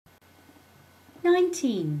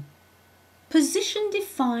19. Position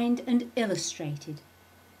defined and illustrated.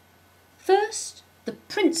 First, the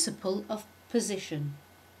principle of position.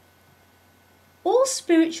 All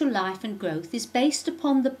spiritual life and growth is based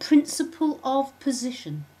upon the principle of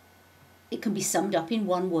position. It can be summed up in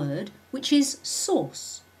one word, which is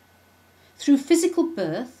source. Through physical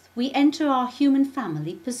birth, we enter our human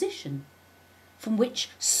family position, from which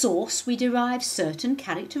source we derive certain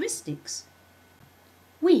characteristics.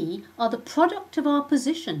 We are the product of our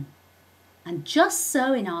position, and just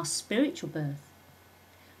so in our spiritual birth.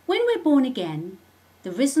 When we're born again,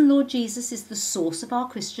 the risen Lord Jesus is the source of our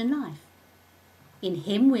Christian life. In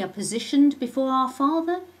him we are positioned before our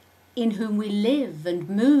Father, in whom we live and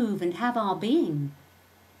move and have our being.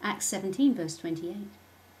 Acts 17 verse 28.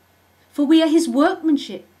 For we are his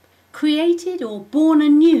workmanship, created or born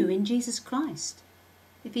anew in Jesus Christ.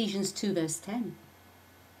 Ephesians 2 verse 10.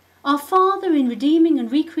 Our Father, in redeeming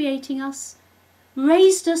and recreating us,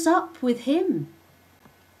 raised us up with him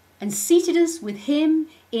and seated us with him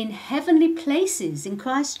in heavenly places in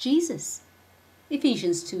Christ Jesus.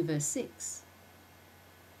 Ephesians 2 verse 6.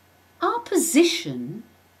 Our position,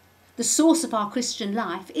 the source of our Christian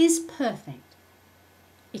life, is perfect.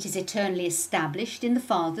 It is eternally established in the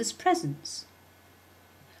Father's presence.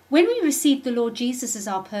 When we received the Lord Jesus as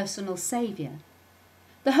our personal Saviour,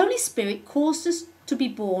 the Holy Spirit caused us to be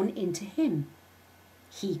born into him.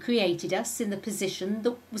 He created us in the position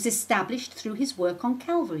that was established through his work on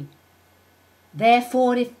Calvary.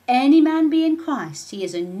 Therefore, if any man be in Christ, he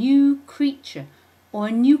is a new creature or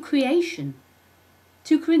a new creation.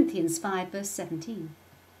 2 Corinthians 5 verse 17.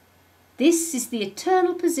 This is the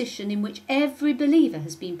eternal position in which every believer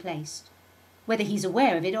has been placed, whether he's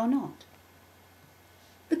aware of it or not.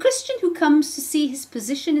 The Christian who comes to see his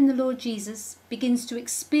position in the Lord Jesus begins to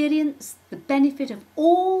experience the benefit of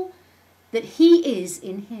all that he is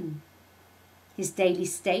in him. His daily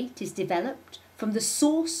state is developed from the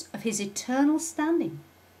source of his eternal standing.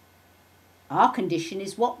 Our condition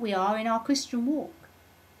is what we are in our Christian walk,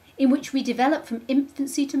 in which we develop from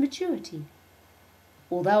infancy to maturity.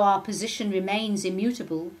 Although our position remains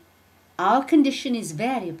immutable, our condition is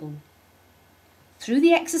variable. Through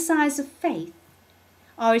the exercise of faith,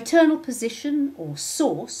 our eternal position or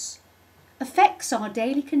source affects our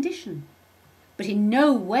daily condition, but in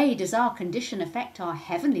no way does our condition affect our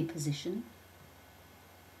heavenly position.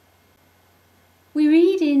 We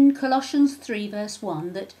read in Colossians 3 verse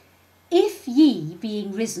 1 that if ye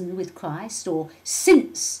being risen with Christ, or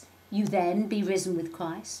since you then be risen with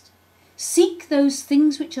Christ, seek those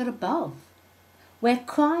things which are above, where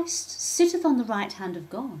Christ sitteth on the right hand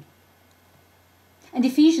of God. And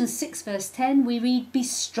Ephesians 6 verse 10 we read, be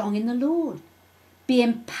strong in the Lord, be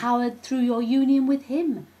empowered through your union with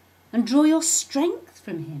him, and draw your strength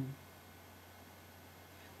from him.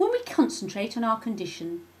 When we concentrate on our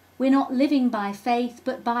condition, we're not living by faith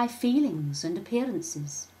but by feelings and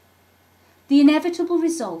appearances. The inevitable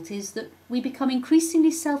result is that we become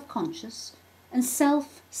increasingly self-conscious and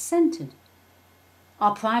self-centered.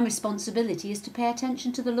 Our prime responsibility is to pay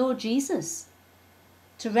attention to the Lord Jesus,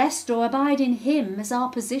 to rest or abide in him as our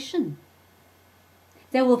position.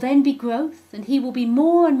 There will then be growth, and he will be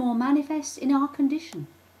more and more manifest in our condition.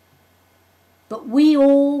 But we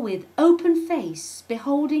all, with open face,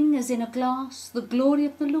 beholding as in a glass the glory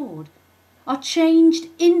of the Lord, are changed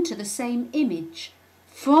into the same image,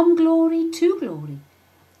 from glory to glory,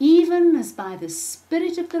 even as by the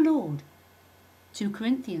Spirit of the Lord. 2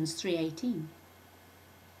 Corinthians 3:18.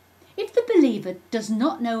 If the believer does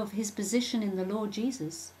not know of his position in the Lord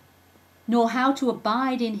Jesus, nor how to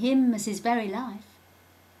abide in him as his very life,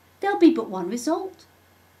 there'll be but one result.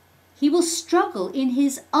 He will struggle in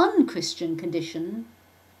his unchristian condition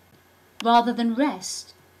rather than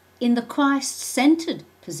rest in the Christ-centered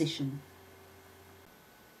position.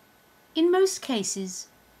 In most cases,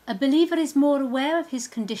 a believer is more aware of his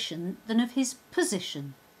condition than of his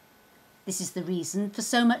position. This is the reason for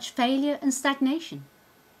so much failure and stagnation.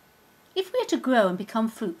 If we are to grow and become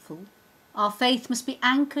fruitful, our faith must be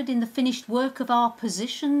anchored in the finished work of our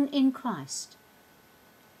position in Christ.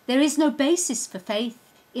 There is no basis for faith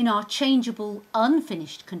in our changeable,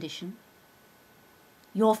 unfinished condition.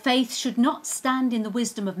 Your faith should not stand in the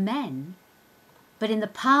wisdom of men, but in the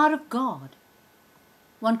power of God.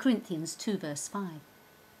 1 Corinthians 2 verse 5.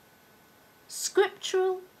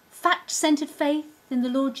 Scriptural, fact-centered faith in the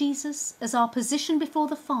Lord Jesus as our position before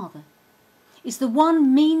the Father is the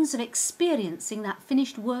one means of experiencing that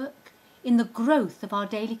finished work in the growth of our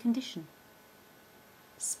daily condition.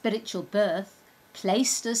 Spiritual birth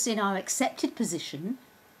placed us in our accepted position,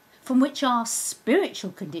 from which our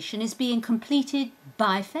spiritual condition is being completed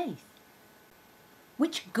by faith.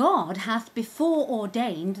 which God hath before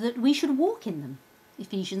ordained that we should walk in them.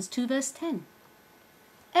 Ephesians 2 verse 10.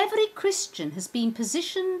 Every Christian has been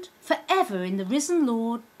positioned forever in the risen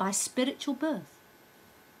Lord by spiritual birth.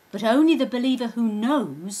 But only the believer who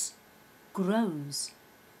knows grows.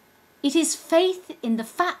 It is faith in the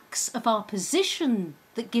facts of our position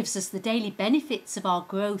that gives us the daily benefits of our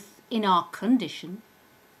growth in our condition.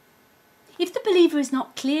 If the believer is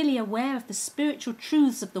not clearly aware of the spiritual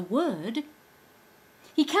truths of the Word,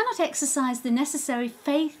 he cannot exercise the necessary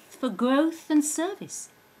faith for growth and service.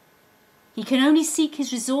 He can only seek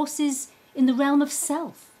his resources in the realm of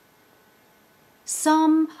self.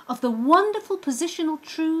 Some of the wonderful positional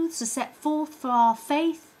truths are set forth for our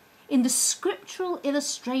faith in the scriptural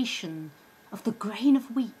illustration of the grain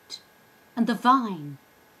of wheat and the vine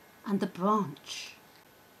and the branch.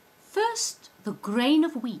 First, the grain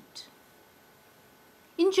of wheat.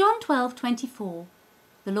 In John 12:24,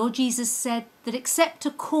 the Lord Jesus said that except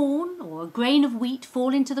a corn or a grain of wheat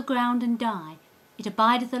fall into the ground and die, it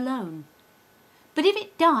abideth alone. But if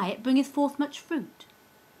it die, it bringeth forth much fruit.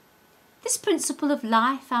 This principle of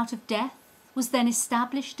life out of death was then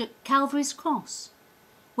established at Calvary's cross,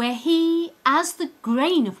 where he, as the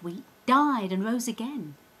grain of wheat, died and rose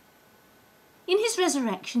again. In his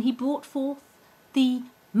resurrection, he brought forth the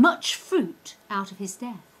much fruit out of his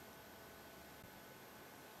death.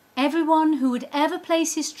 Everyone who would ever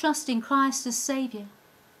place his trust in Christ as Saviour,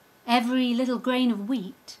 every little grain of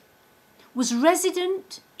wheat, was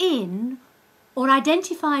resident in or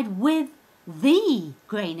identified with the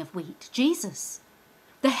grain of wheat, Jesus,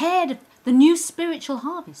 the head of the new spiritual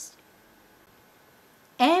harvest.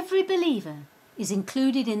 Every believer is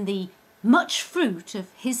included in the much fruit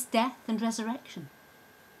of his death and resurrection.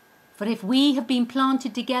 For if we have been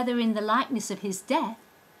planted together in the likeness of his death,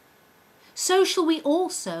 so shall we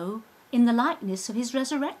also in the likeness of his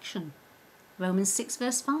resurrection. Romans 6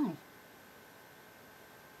 verse 5.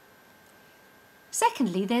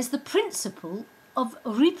 Secondly, there's the principle of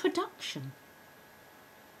reproduction.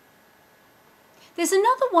 There's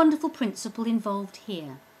another wonderful principle involved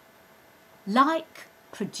here. Like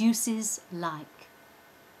produces like.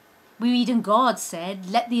 We read, and God said,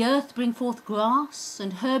 let the earth bring forth grass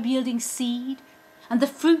and herb yielding seed, and the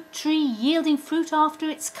fruit tree yielding fruit after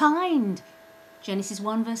its kind. Genesis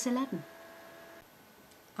 1 verse 11.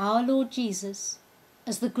 Our Lord Jesus,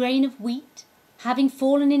 as the grain of wheat, having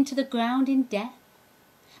fallen into the ground in death,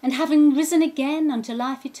 and having risen again unto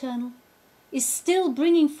life eternal, is still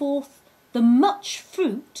bringing forth the much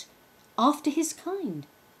fruit after his kind.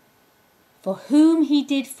 For whom he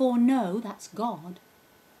did foreknow, that's God,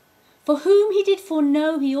 for whom he did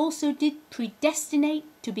foreknow, he also did predestinate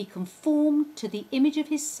to be conformed to the image of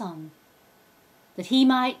his Son, that he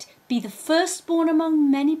might be the firstborn among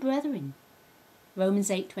many brethren. Romans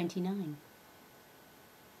 8:29.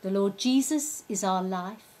 The Lord Jesus is our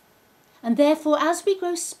life, and therefore as we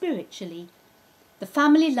grow spiritually, the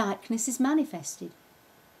family likeness is manifested.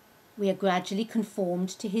 We are gradually conformed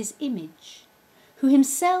to his image, who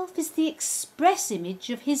himself is the express image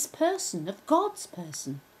of his person, of God's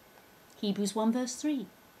person. Hebrews 1 verse 3.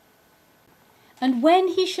 And when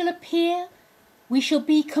he shall appear, we shall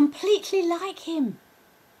be completely like him,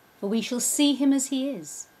 for we shall see him as he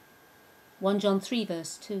is. 1 John 3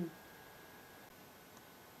 verse 2.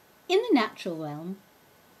 In the natural realm,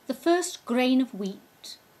 the first grain of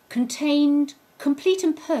wheat contained, complete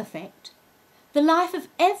and perfect, the life of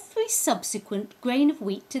every subsequent grain of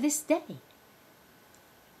wheat to this day.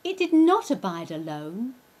 It did not abide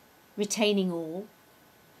alone, retaining all,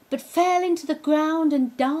 but fell into the ground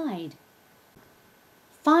and died,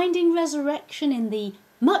 finding resurrection in the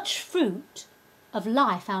much fruit of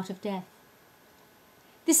life out of death.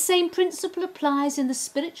 This same principle applies in the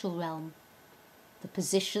spiritual realm. The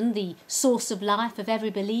position, the source of life of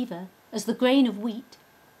every believer, as the grain of wheat,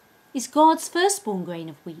 is God's firstborn grain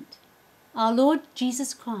of wheat, our Lord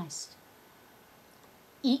Jesus Christ.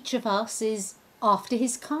 Each of us is after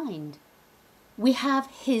his kind. We have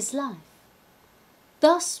his life.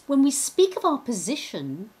 Thus, when we speak of our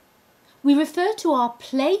position, we refer to our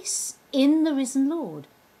place in the risen Lord.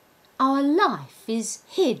 Our life is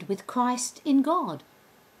hid with Christ in God.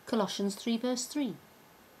 Colossians 3 verse 3.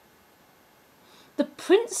 The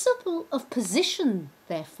principle of position,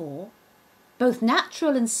 therefore, both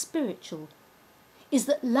natural and spiritual, is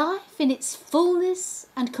that life in its fullness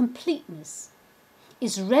and completeness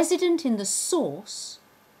is resident in the source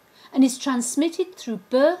and is transmitted through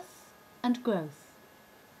birth and growth.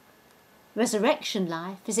 Resurrection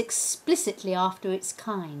life is explicitly after its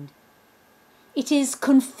kind. It is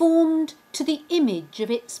conformed to the image of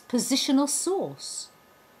its positional source.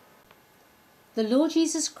 The Lord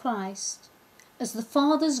Jesus Christ, as the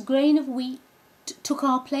Father's grain of wheat took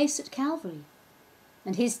our place at Calvary,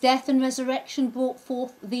 and his death and resurrection brought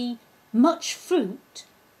forth the much fruit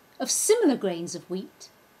of similar grains of wheat,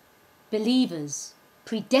 believers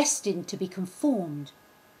predestined to be conformed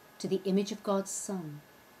to the image of God's Son.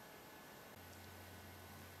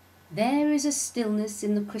 There is a stillness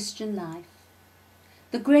in the Christian life.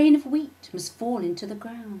 The grain of wheat must fall into the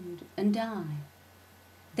ground and die.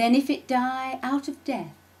 Then if it die out of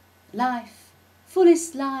death, life,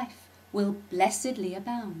 fullest life, will blessedly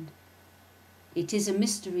abound. It is a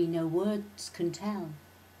mystery no words can tell,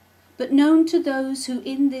 but known to those who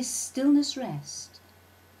in this stillness rest,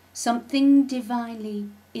 something divinely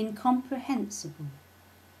incomprehensible,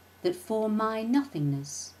 that for my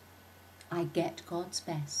nothingness I get God's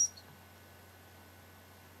best.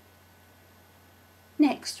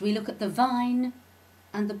 Next, we look at the vine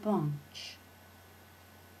and the branch.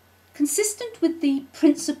 Consistent with the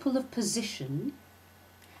principle of position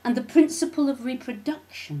and the principle of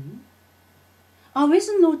reproduction, our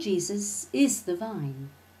risen Lord Jesus is the vine,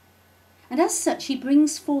 and as such he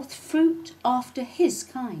brings forth fruit after his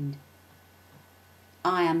kind.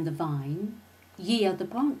 I am the vine, ye are the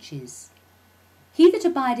branches. He that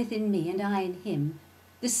abideth in me, and I in him,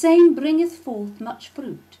 the same bringeth forth much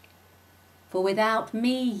fruit. For without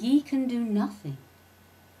me ye can do nothing.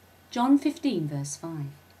 John 15, verse 5.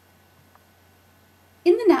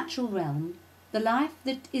 In the natural realm, the life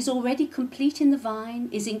that is already complete in the vine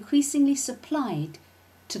is increasingly supplied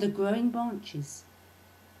to the growing branches.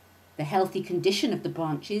 The healthy condition of the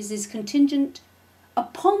branches is contingent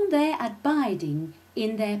upon their abiding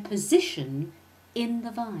in their position in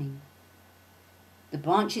the vine. The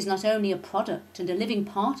branch is not only a product and a living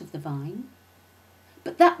part of the vine,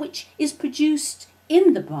 but that which is produced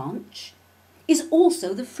in the branch is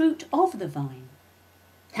also the fruit of the vine.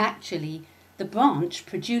 Actually, the branch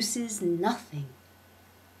produces nothing.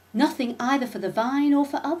 Nothing either for the vine or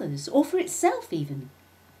for others, or for itself even.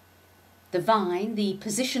 The vine, the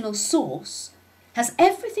positional source, has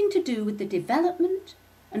everything to do with the development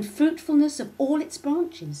and fruitfulness of all its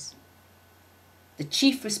branches. The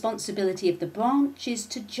chief responsibility of the branch is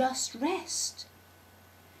to just rest.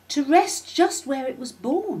 To rest just where it was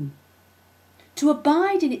born, to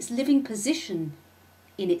abide in its living position,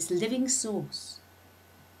 in its living source.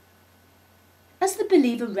 As the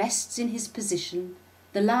believer rests in his position,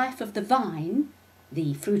 the life of the vine,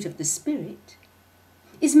 the fruit of the Spirit,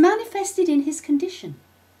 is manifested in his condition.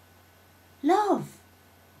 Love,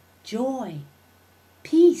 joy,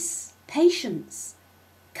 peace, patience,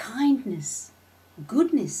 kindness,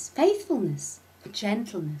 goodness, faithfulness,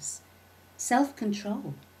 gentleness,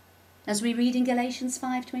 self-control, as we read in Galatians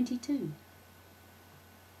 5:22.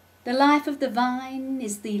 The life of the vine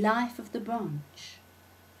is the life of the branch.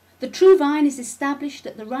 The true vine is established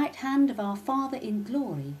at the right hand of our Father in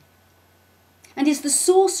glory, and is the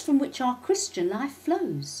source from which our Christian life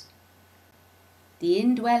flows. The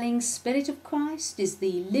indwelling Spirit of Christ is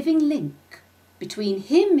the living link between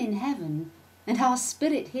him in heaven and our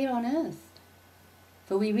spirit here on earth.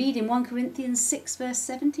 For we read in 1 Corinthians 6 verse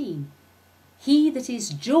 17, he that is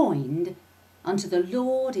joined unto the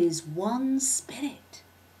Lord is one spirit.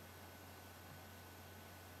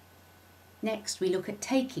 Next, we look at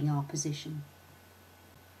taking our position.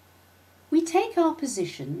 We take our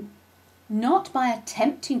position not by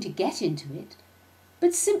attempting to get into it,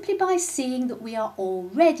 but simply by seeing that we are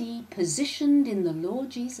already positioned in the Lord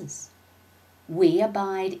Jesus. We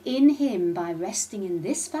abide in him by resting in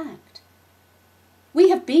this fact. We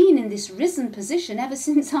have been in this risen position ever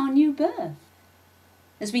since our new birth.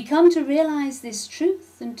 As we come to realize this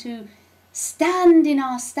truth and to stand in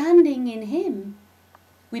our standing in him,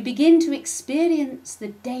 we begin to experience the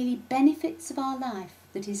daily benefits of our life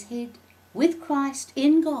that is hid with Christ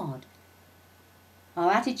in God.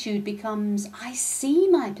 Our attitude becomes, I see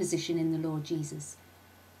my position in the Lord Jesus,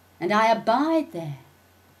 and I abide there.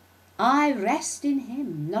 I rest in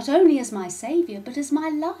him, not only as my Saviour, but as my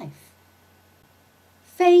life.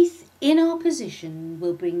 Faith in our position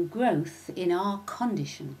will bring growth in our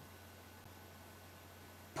condition.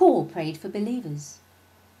 Paul prayed for believers.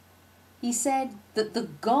 He said that the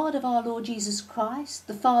God of our Lord Jesus Christ,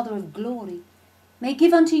 the Father of glory, may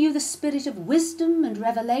give unto you the spirit of wisdom and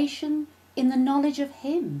revelation in the knowledge of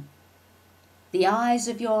him, the eyes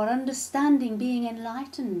of your understanding being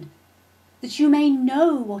enlightened, that you may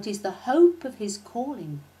know what is the hope of his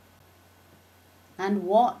calling, and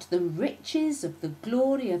what the riches of the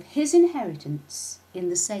glory of his inheritance in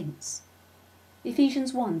the saints.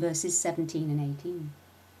 Ephesians 1 verses 17 and 18.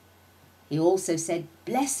 He also said,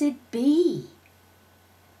 Blessed be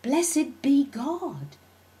God.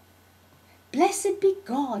 Blessed be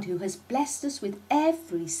God who has blessed us with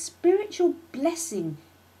every spiritual blessing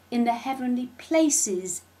in the heavenly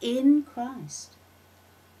places in Christ.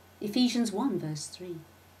 Ephesians 1 verse 3.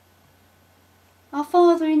 Our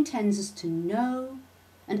Father intends us to know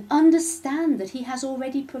and understand that he has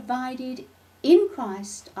already provided in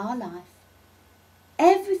Christ our life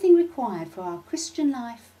everything required for our Christian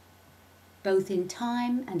life, both in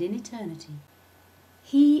time and in eternity.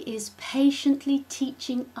 He is patiently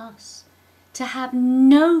teaching us to have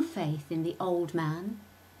no faith in the old man,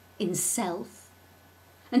 in self,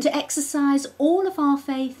 and to exercise all of our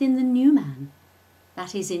faith in the new man,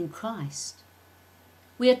 that is, in Christ.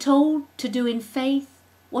 We are told to do in faith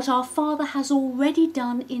what our Father has already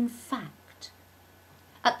done in fact.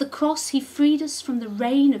 At the cross he freed us from the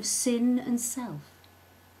reign of sin and self.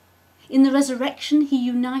 In the resurrection he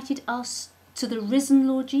united us to the risen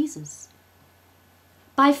Lord Jesus.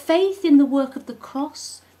 By faith in the work of the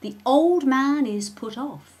cross, the old man is put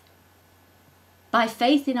off. By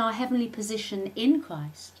faith in our heavenly position in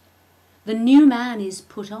Christ, the new man is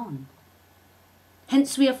put on.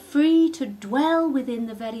 Hence we are free to dwell within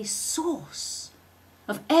the very source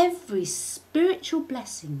of every spiritual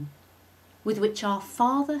blessing with which our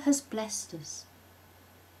Father has blessed us.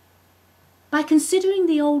 By considering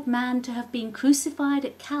the old man to have been crucified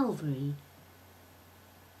at Calvary,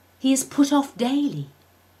 he is put off daily.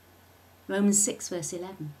 Romans 6 verse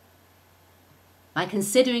 11. By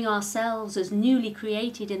considering ourselves as newly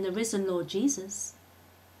created in the risen Lord Jesus,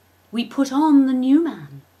 we put on the new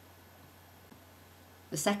man.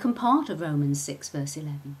 The second part of Romans 6 verse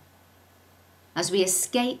 11. As we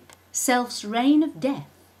escape self's reign of death,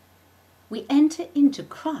 we enter into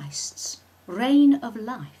Christ's reign of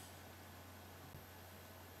life.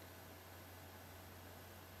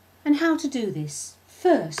 And how to do this?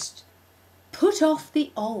 First, put off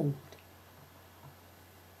the old.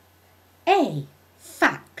 A.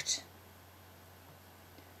 Fact.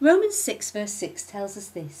 Romans 6 verse 6 tells us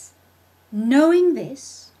this: knowing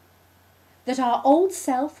this, that our old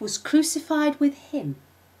self was crucified with him.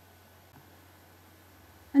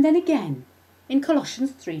 And then again in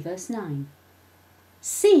Colossians 3 verse 9,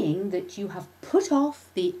 seeing that you have put off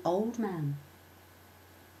the old man.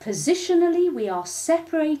 Positionally, we are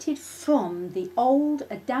separated from the old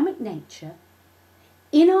Adamic nature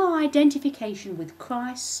in our identification with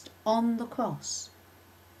Christ on the cross.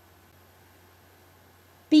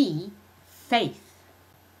 B. Faith.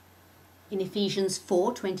 In Ephesians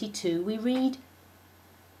 4:22 we read,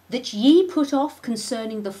 that ye put off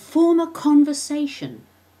concerning the former conversation,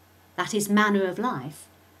 that is, manner of life,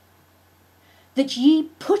 that ye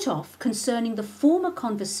put off concerning the former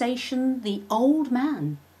conversation the old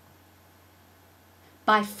man.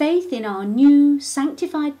 By faith in our new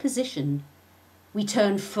sanctified position, we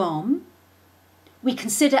turn from, we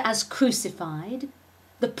consider as crucified,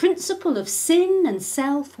 the principle of sin and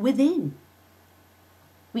self within.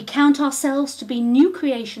 We count ourselves to be new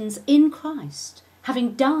creations in Christ,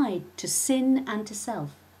 having died to sin and to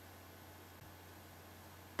self.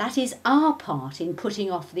 That is our part in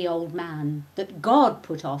putting off the old man that God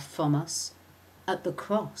put off from us at the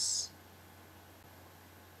cross.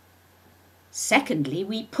 Secondly,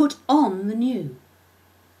 we put on the new.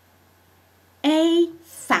 A.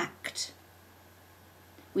 Fact.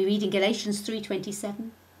 We read in Galatians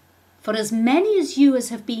 3:27, for as many as you as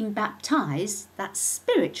have been baptized, that's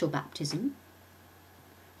spiritual baptism,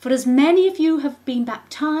 for as many of you have been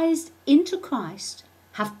baptized into Christ,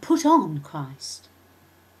 have put on Christ.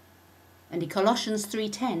 And in Colossians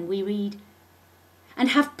 3:10 we read, and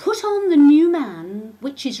have put on the new man,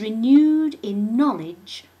 which is renewed in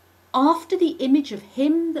knowledge after the image of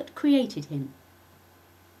him that created him.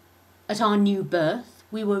 At our new birth,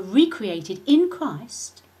 we were recreated in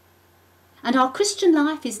Christ, and our Christian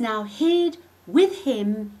life is now hid with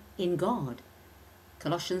him in God.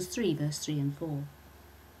 Colossians 3 verse 3 and 4.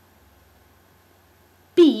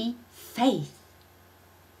 B. Faith.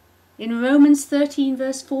 In Romans 13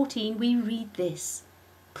 verse 14 we read this: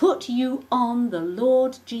 put you on the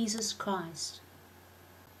Lord Jesus Christ.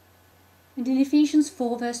 And in Ephesians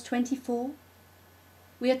 4 verse 24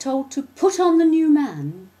 we are told to put on the new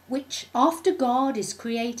man, which after God is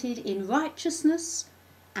created in righteousness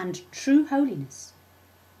and true holiness.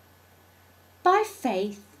 By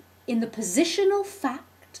faith in the positional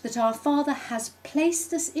fact that our Father has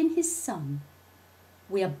placed us in his Son,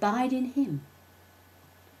 we abide in him.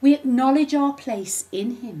 We acknowledge our place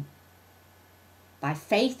in him. By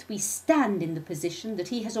faith we stand in the position that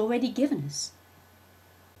he has already given us.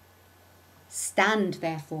 Stand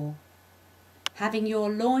therefore, having your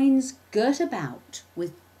loins girt about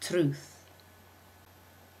with truth.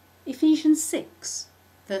 Ephesians 6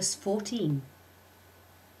 verse 14.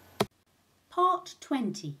 Part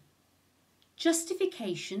 20.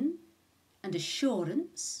 Justification and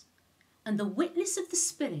assurance and the witness of the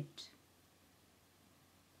Spirit.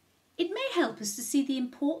 It may help us to see the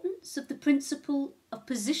importance of the principle of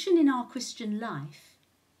position in our Christian life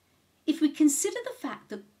if we consider the fact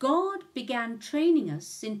that God began training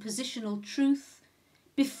us in positional truth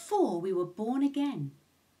before we were born again.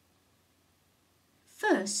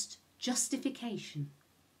 First, justification.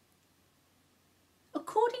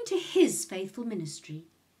 According to his faithful ministry,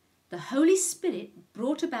 the Holy Spirit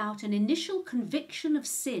brought about an initial conviction of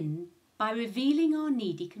sin by revealing our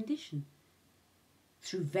needy condition.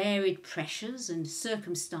 Through varied pressures and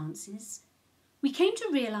circumstances, we came to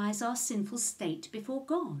realise our sinful state before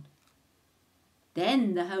God.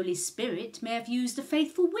 Then the Holy Spirit may have used a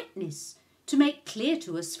faithful witness to make clear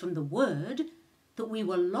to us from the Word that we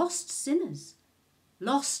were lost sinners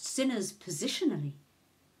positionally,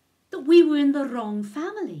 that we were in the wrong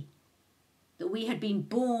family, that we had been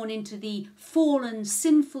born into the fallen,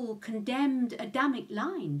 sinful, condemned Adamic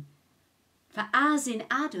line. For as in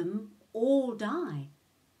Adam all die,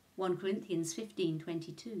 1 Corinthians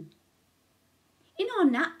 15:22. In our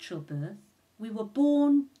natural birth, we were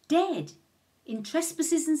born dead in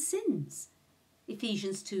trespasses and sins,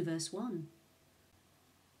 Ephesians 2 verse 1.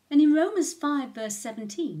 And in Romans 5 verse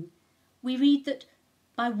 17, we read that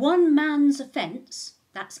by one man's offence,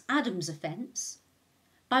 that's Adam's offence,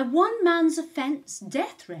 by one man's offence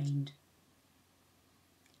death reigned.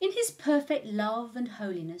 In his perfect love and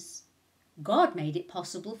holiness, God made it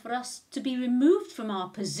possible for us to be removed from our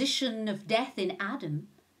position of death in Adam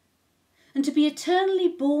and to be eternally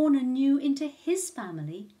born anew into his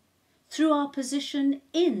family through our position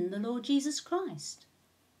in the Lord Jesus Christ.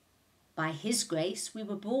 By his grace we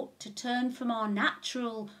were brought to turn from our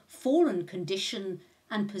natural fallen condition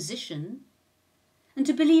and position and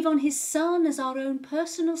to believe on his Son as our own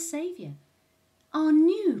personal Saviour, our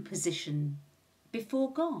new position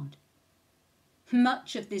before God.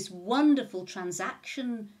 Much of this wonderful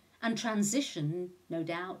transaction and transition, no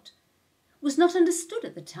doubt, was not understood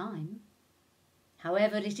at the time.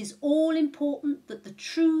 However, it is all important that the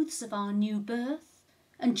truths of our new birth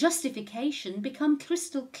and justification become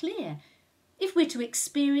crystal clear if we're to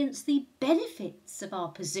experience the benefits of our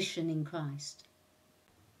position in Christ.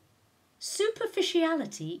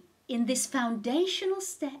 Superficiality in this foundational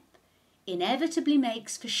step inevitably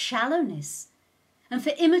makes for shallowness and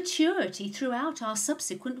for immaturity throughout our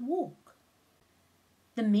subsequent walk.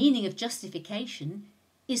 The meaning of justification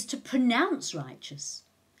is to pronounce righteous,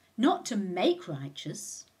 not to make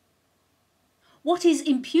righteous. What is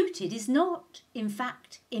imputed is not, in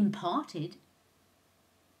fact, imparted.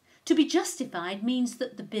 To be justified means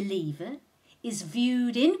that the believer is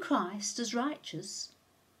viewed in Christ as righteous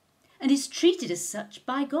and is treated as such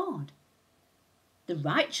by God. The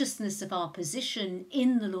righteousness of our position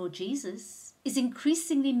in the Lord Jesus is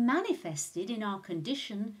increasingly manifested in our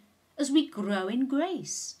condition as we grow in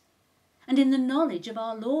grace and in the knowledge of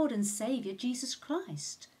our Lord and Saviour Jesus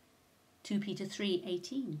Christ. 2 Peter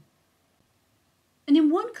 3:18. And in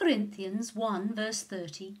 1 Corinthians 1 verse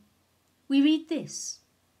 30, we read this: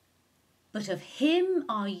 But of him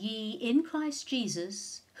are ye in Christ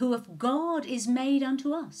Jesus, who of God is made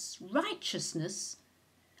unto us righteousness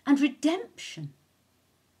and redemption.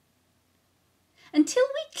 Until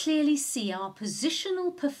we clearly see our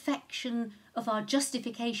positional perfection of our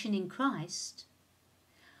justification in Christ,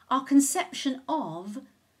 our conception of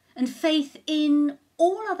and faith in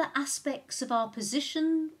all other aspects of our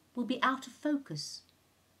position will be out of focus.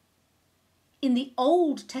 In the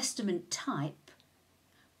Old Testament type,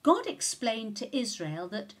 God explained to Israel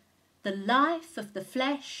that the life of the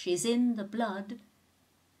flesh is in the blood,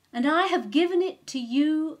 and I have given it to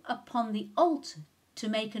you upon the altar to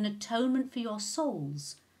make an atonement for your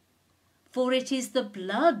souls. For it is the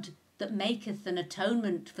blood that maketh an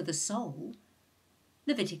atonement for the soul.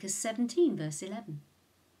 Leviticus 17 verse 11.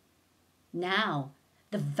 Now,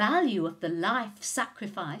 the value of the life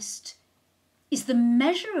sacrificed is the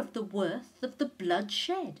measure of the worth of the blood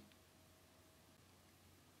shed.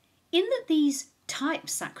 In that these type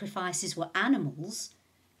sacrifices were animals,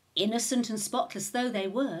 innocent and spotless though they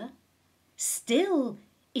were, still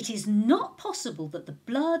it is not possible that the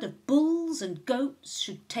blood of bulls and goats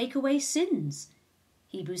should take away sins.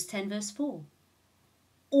 Hebrews 10 verse 4.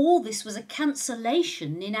 All this was a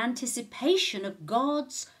cancellation in anticipation of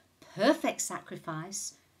God's perfect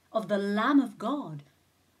sacrifice of the Lamb of God,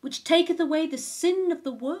 which taketh away the sin of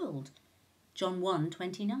the world. John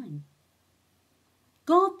 1:29.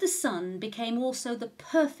 God the Son became also the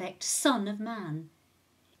perfect Son of Man,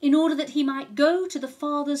 in order that he might go to the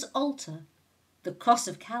Father's altar the cross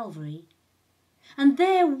of Calvary, and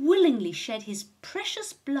there willingly shed his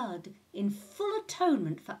precious blood in full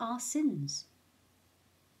atonement for our sins.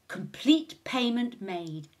 Complete payment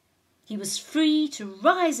made. He was free to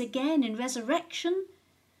rise again in resurrection,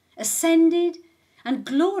 ascended, and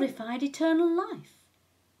glorified eternal life.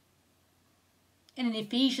 And in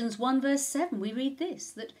Ephesians 1 verse 7 we read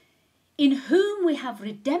this, that in whom we have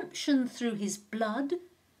redemption through his blood,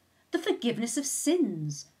 the forgiveness of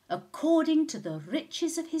sins, according to the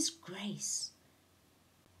riches of his grace.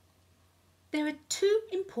 There are two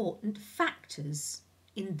important factors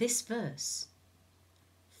in this verse.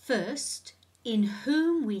 First, in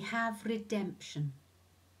whom we have redemption.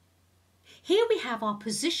 Here we have our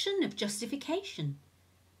position of justification.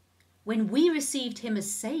 When we received him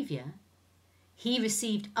as Saviour, he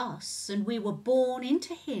received us and we were born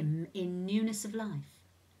into him in newness of life.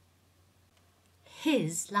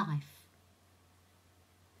 His life.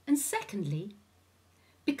 And secondly,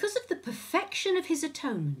 because of the perfection of his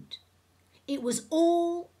atonement, it was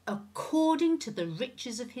all according to the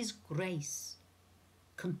riches of his grace.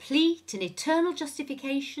 Complete and eternal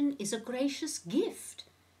justification is a gracious gift,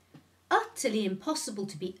 utterly impossible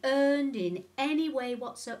to be earned in any way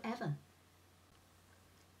whatsoever.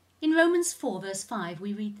 In Romans 4 verse 5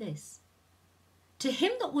 we read this, To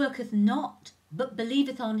him that worketh not, but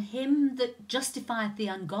believeth on him that justifieth the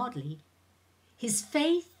ungodly, his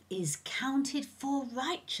faith is counted for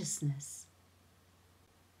righteousness.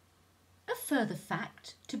 A further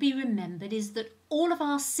fact to be remembered is that all of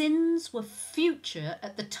our sins were future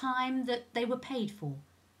at the time that they were paid for,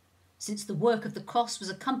 since the work of the cross was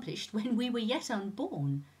accomplished when we were yet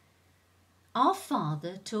unborn. Our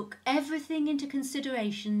Father took everything into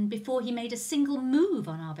consideration before he made a single move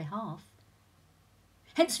on our behalf.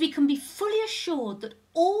 Hence we can be fully assured that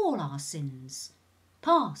all our sins,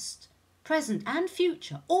 past, present and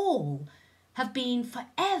future, all have been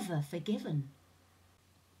forever forgiven.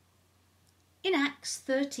 In Acts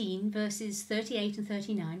 13 verses 38 and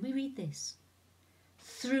 39 we read this,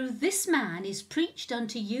 Through this man is preached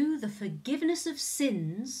unto you the forgiveness of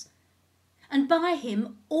sins, and by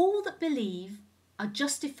him all that believe are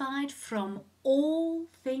justified from all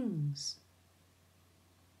things.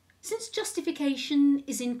 Since justification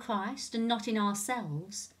is in Christ and not in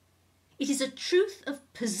ourselves, it is a truth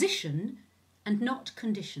of position and not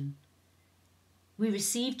condition. We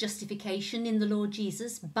receive justification in the Lord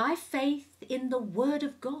Jesus by faith in the Word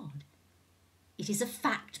of God. It is a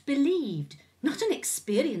fact believed, not an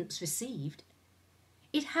experience received.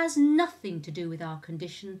 It has nothing to do with our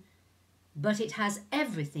condition, but it has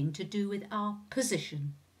everything to do with our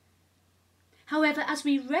position. However, as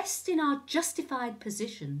we rest in our justified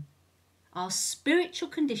position, our spiritual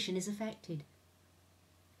condition is affected.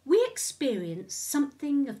 We experience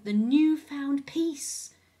something of the newfound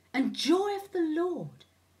peace and joy of the Lord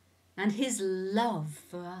and his love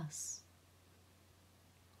for us.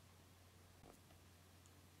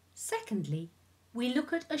 Secondly, we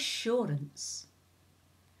look at assurance.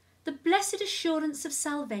 The blessed assurance of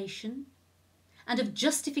salvation, and of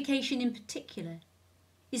justification in particular,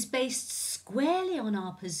 is based squarely on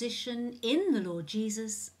our position in the Lord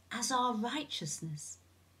Jesus as our righteousness.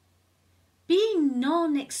 Being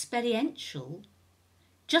non-experiential,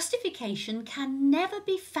 justification can never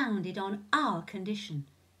be founded on our condition.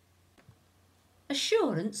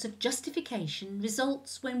 Assurance of justification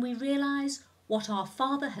results when we realise what our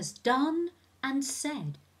Father has done and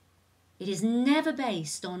said. It is never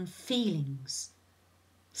based on feelings.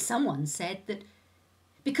 Someone said that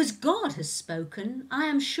because God has spoken, I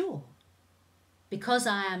am sure. Because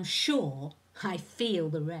I am sure, I feel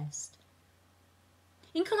the rest.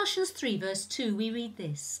 In Colossians 3 verse 2 we read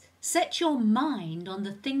this, Set your mind on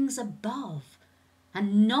the things above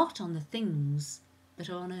and not on the things that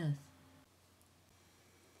are on earth.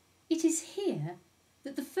 It is here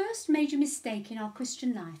that the first major mistake in our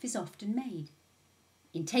Christian life is often made.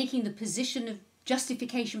 In taking the position of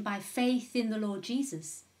justification by faith in the Lord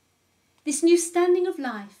Jesus, this new standing of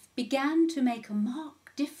life began to make a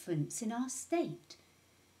marked difference in our state.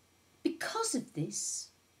 Because of this,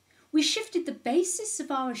 we shifted the basis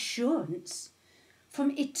of our assurance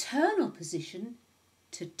from eternal position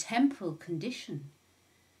to temporal condition.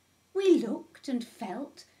 We looked and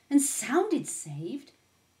felt and sounded saved,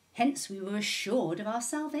 hence we were assured of our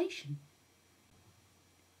salvation.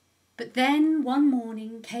 But then one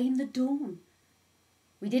morning came the dawn.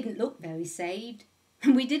 We didn't look very saved,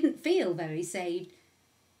 and we didn't feel very saved,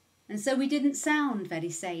 and so we didn't sound very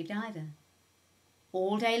saved either.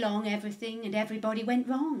 All day long everything and everybody went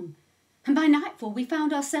wrong, and by nightfall we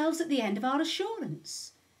found ourselves at the end of our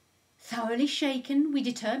assurance. Thoroughly shaken, we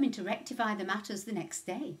determined to rectify the matters the next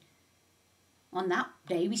day. On that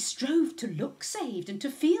day we strove to look saved and to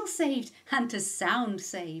feel saved and to sound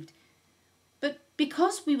saved. But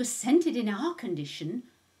because we were centred in our condition,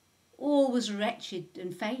 all was wretched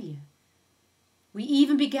and failure. We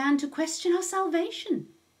even began to question our salvation.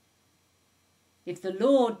 If the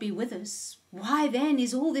Lord be with us, why then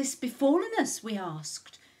is all this befallen us, we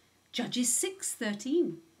asked. Judges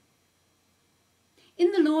 6:13.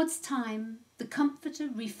 In the Lord's time, the Comforter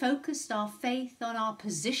refocused our faith on our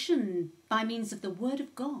position by means of the Word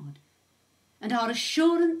of God, and our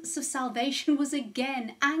assurance of salvation was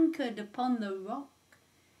again anchored upon the rock,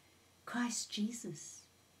 Christ Jesus.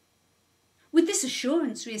 With this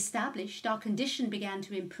assurance re-established, our condition began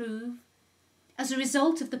to improve as a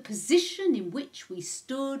result of the position in which we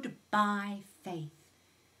stood by faith.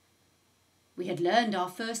 We had learned our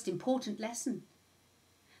first important lesson,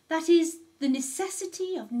 that is, the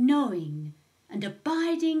necessity of knowing and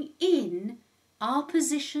abiding in our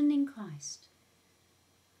position in Christ.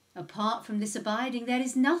 Apart from this abiding, there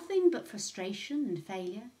is nothing but frustration and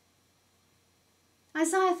failure.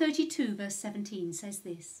 Isaiah 32 verse 17 says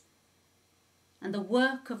this, "And the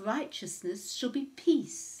work of righteousness shall be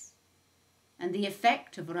peace, and the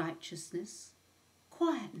effect of righteousness,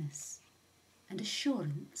 quietness and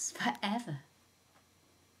assurance forever."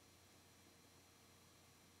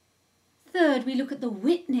 Third, we look at the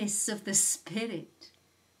witness of the Spirit.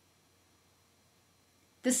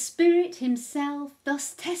 The Spirit himself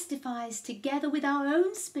thus testifies together with our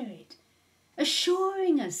own spirit,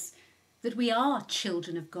 assuring us that we are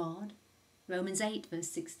children of God. Romans 8 verse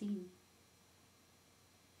 16.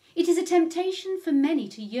 It is a temptation for many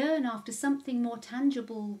to yearn after something more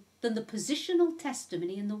tangible than the positional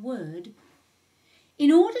testimony in the Word, in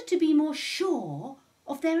order to be more sure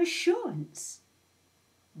of their assurance.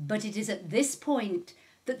 But it is at this point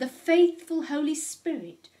that the faithful Holy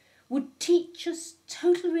Spirit would teach us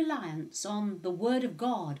total reliance on the Word of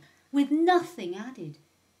God with nothing added.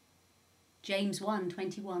 James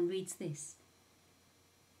 1:21 reads this,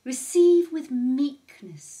 "Receive with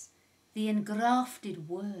meekness the engrafted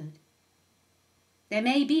Word." There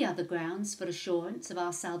may be other grounds for assurance of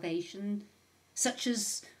our salvation, such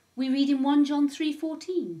as we read in 1 John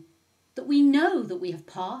 3:14, that we know that we have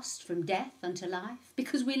passed from death unto life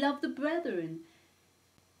because we love the brethren.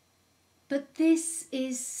 But this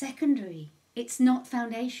is secondary. It's not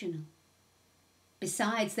foundational.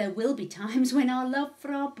 Besides, there will be times when our love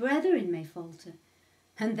for our brethren may falter.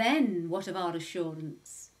 And then what of our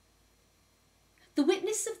assurance? The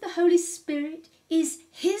witness of the Holy Spirit is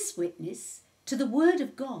his witness to the Word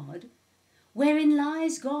of God, wherein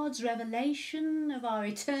lies God's revelation of our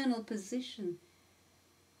eternal position.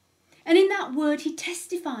 And in that word he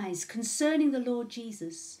testifies concerning the Lord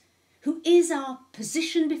Jesus, who is our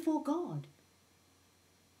position before God.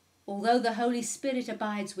 Although the Holy Spirit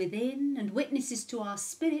abides within and witnesses to our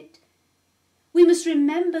spirit, we must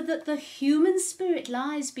remember that the human spirit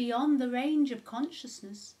lies beyond the range of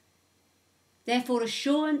consciousness. Therefore,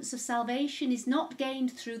 assurance of salvation is not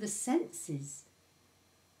gained through the senses.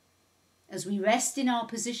 As we rest in our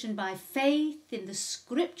position by faith in the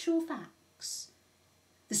scriptural facts,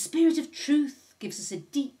 the Spirit of truth gives us a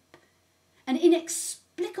deep and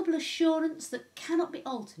inexplicable assurance that cannot be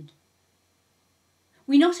altered.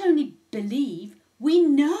 We not only believe, we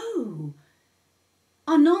know.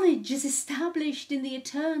 Our knowledge is established in the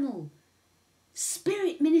eternal,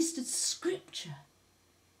 Spirit-ministered Scripture.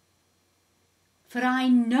 For I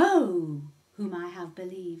know whom I have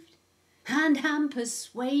believed, and am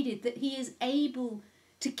persuaded that he is able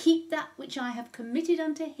to keep that which I have committed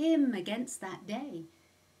unto him against that day.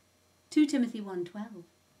 2 Timothy 1:12.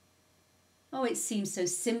 Oh, it seems so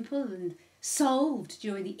simple and solved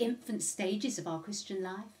during the infant stages of our Christian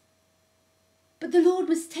life. But the Lord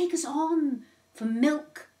must take us on from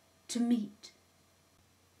milk to meat.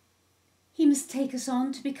 He must take us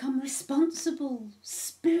on to become responsible,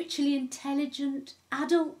 spiritually intelligent,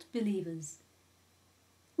 adult believers.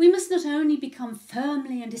 We must not only become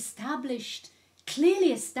firmly and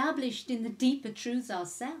clearly established in the deeper truths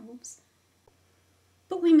ourselves,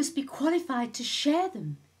 but we must be qualified to share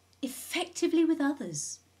them effectively with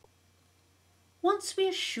others. Once we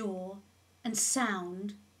are sure and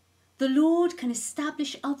sound, the Lord can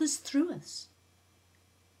establish others through us.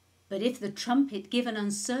 But if the trumpet give an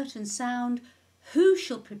uncertain sound, who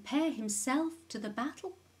shall prepare himself to the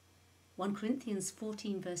battle? 1 Corinthians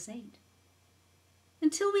 14 verse 8.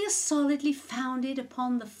 Until we are solidly founded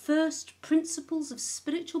upon the first principles of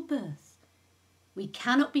spiritual birth, we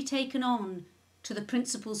cannot be taken on to the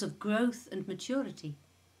principles of growth and maturity.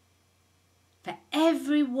 For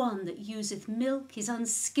every one that useth milk is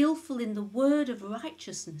unskilful in the word of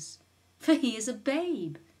righteousness, for he is a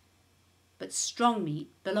babe. but strong meat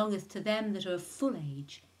belongeth to them that are of full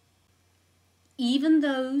age, even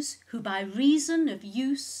those who by reason of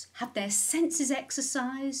use have their senses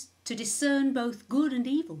exercised to discern both good and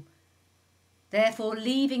evil. Therefore,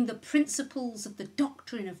 leaving the principles of the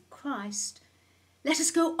doctrine of Christ, let us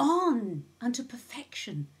go on unto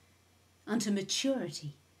perfection, unto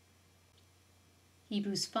maturity.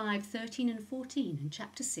 Hebrews 5:13 and 14 and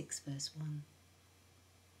chapter 6 verse 1.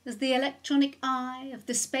 As the electronic eye of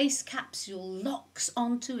the space capsule locks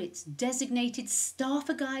onto its designated star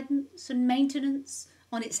for guidance and maintenance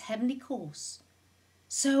on its heavenly course,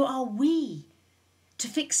 so are we to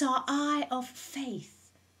fix our eye of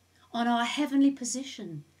faith on our heavenly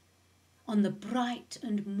position, on the bright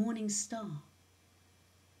and morning star.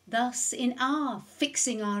 Thus, in our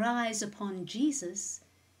fixing our eyes upon Jesus,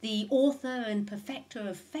 the author and perfecter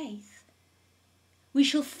of faith, we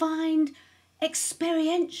shall find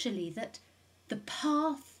experientially that the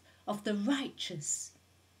path of the righteous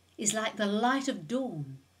is like the light of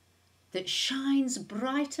dawn that shines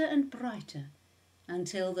brighter and brighter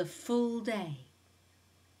until the full day.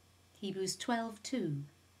 Hebrews 12:2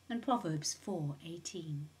 and Proverbs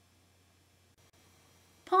 4:18.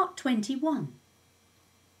 Part 21.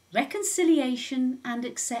 Reconciliation and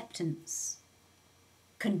acceptance.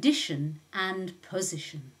 Condition and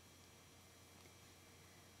position.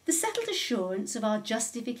 The settled assurance of our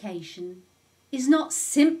justification is not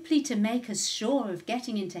simply to make us sure of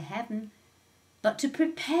getting into heaven, but to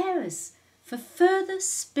prepare us for further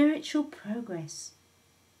spiritual progress.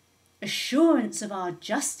 Assurance of our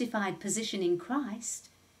justified position in Christ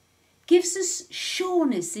gives us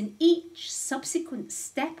sureness in each subsequent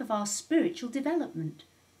step of our spiritual development.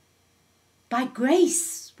 By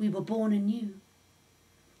grace we were born anew,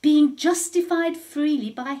 being justified freely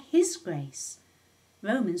by His grace,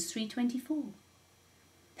 Romans 3:24.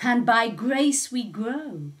 And by grace we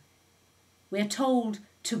grow. We're told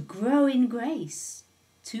to grow in grace,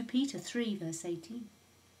 2 Peter 3 verse 18.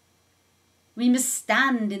 We must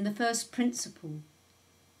stand in the first principle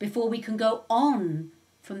before we can go on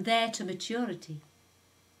from there to maturity.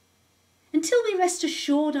 Until we rest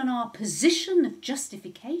assured on our position of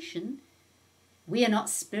justification, we are not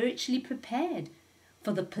spiritually prepared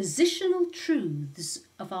for the positional truths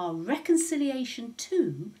of our reconciliation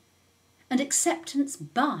to and acceptance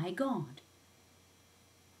by God.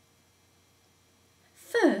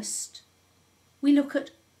 First, we look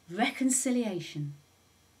at reconciliation.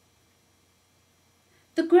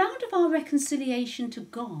 The ground of our reconciliation to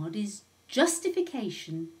God is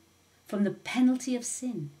justification from the penalty of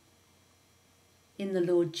sin. In the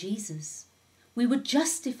Lord Jesus, we were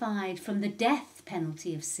justified from the death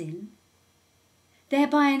penalty of sin,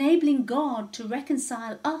 thereby enabling God to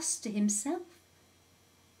reconcile us to Himself.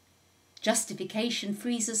 Justification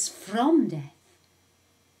frees us from death.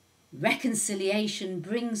 Reconciliation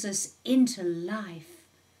brings us into life.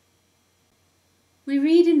 We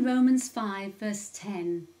read in Romans 5 verse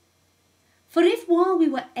 10, "For if while we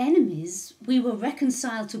were enemies we were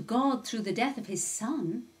reconciled to God through the death of His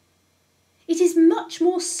Son, it is much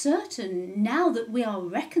more certain now that we are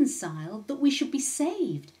reconciled that we should be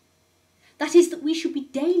saved. That is, that we should be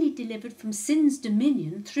daily delivered from sin's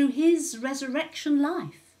dominion through His resurrection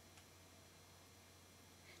life."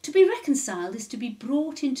 To be reconciled is to be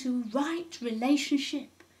brought into right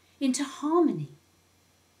relationship, into harmony.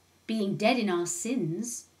 Being dead in our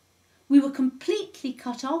sins, we were completely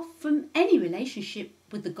cut off from any relationship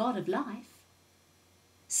with the God of life.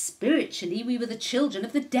 Spiritually, we were the children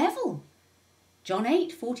of the devil. John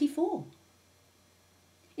 8:44.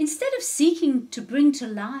 Instead of seeking to bring to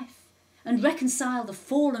life and reconcile the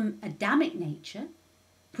fallen Adamic nature,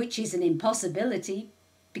 which is an impossibility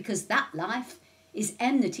because that life is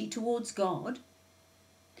enmity towards God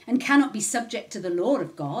and cannot be subject to the law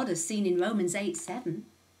of God, as seen in Romans 8:7.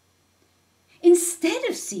 Instead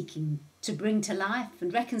of seeking to bring to life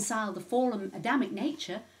and reconcile the fallen Adamic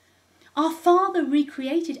nature, our Father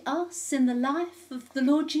recreated us in the life of the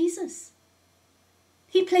Lord Jesus.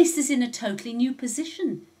 He placed us in a totally new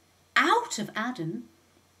position, out of Adam,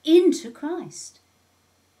 into Christ.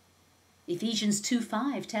 Ephesians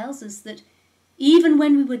 2:5 tells us that even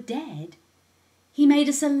when we were dead, He made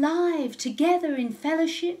us alive together in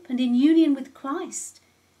fellowship and in union with Christ.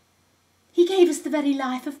 He gave us the very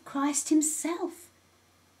life of Christ Himself,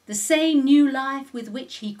 the same new life with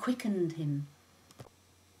which He quickened Him.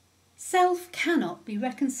 Self cannot be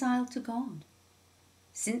reconciled to God.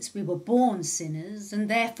 Since we were born sinners and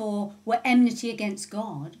therefore were enmity against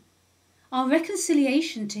God, our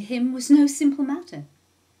reconciliation to Him was no simple matter.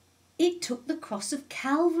 It took the cross of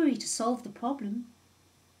Calvary to solve the problem.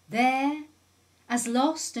 There, as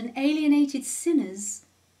lost and alienated sinners,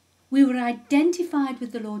 We were identified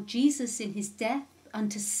with the Lord Jesus in his death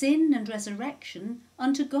unto sin and resurrection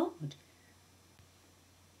unto God.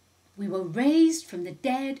 We were raised from the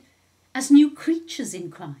dead as new creatures in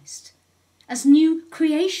Christ, as new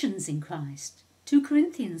creations in Christ. 2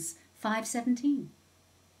 Corinthians 5:17.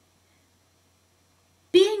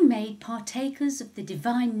 Being made partakers of the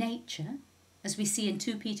divine nature, as we see in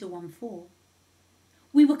 2 Peter 1:4,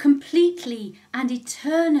 we were completely and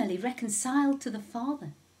eternally reconciled to the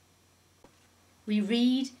Father. We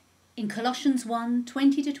read in Colossians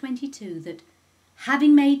 1:20-22 that,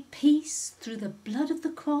 having made peace through the blood of the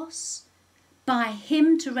cross, by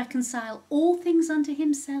him to reconcile all things unto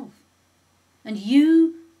himself, and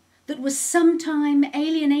you that was sometime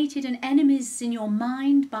alienated and enemies in your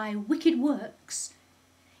mind by wicked works,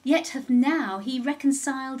 yet hath now he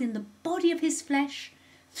reconciled in the body of his flesh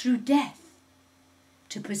through death,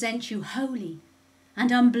 to present you holy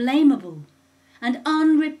and unblameable and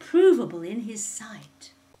unreprovable in his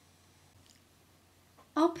sight.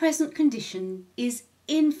 Our present condition is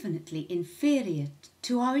infinitely inferior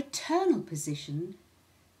to our eternal position,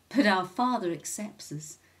 but our Father accepts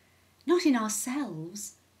us, not in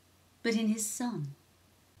ourselves, but in his Son.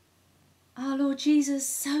 Our Lord Jesus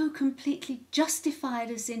so completely justified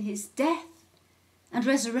us in his death and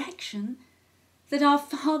resurrection that our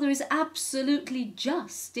Father is absolutely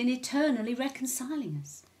just in eternally reconciling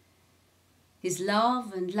us. His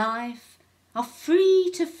love and life are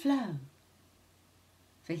free to flow.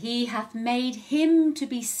 For he hath made him to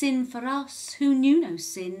be sin for us who knew no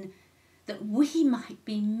sin, that we might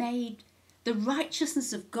be made the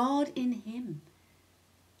righteousness of God in him.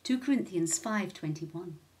 2 Corinthians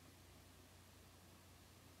 5:21.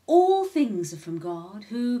 All things are from God,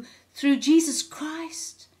 who, through Jesus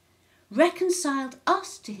Christ, reconciled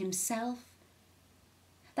us to himself.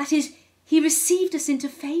 That is, he received us into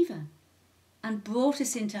favour and brought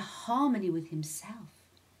us into harmony with himself.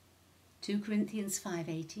 2 Corinthians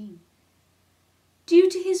 5:18. Due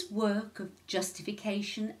to his work of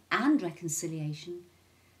justification and reconciliation,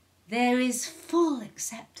 there is full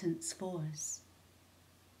acceptance for us.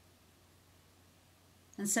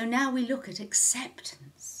 And so now we look at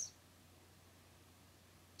acceptance.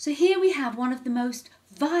 So here we have one of the most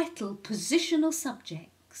vital positional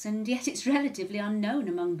subjects, and yet it's relatively unknown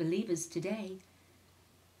among believers today.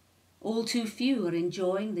 All too few are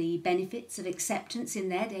enjoying the benefits of acceptance in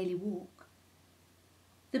their daily walk.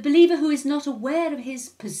 The believer who is not aware of his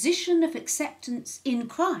position of acceptance in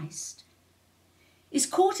Christ is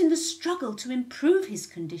caught in the struggle to improve his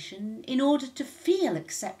condition in order to feel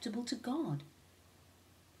acceptable to God.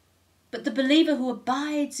 But the believer who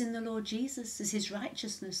abides in the Lord Jesus as his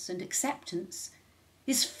righteousness and acceptance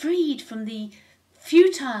is freed from the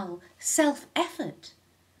futile self-effort.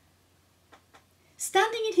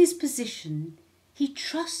 Standing in his position, he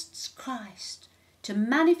trusts Christ to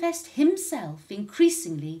manifest himself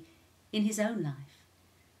increasingly in his own life.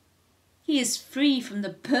 He is free from the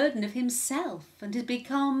burden of himself and has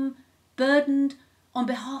become burdened on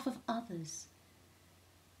behalf of others.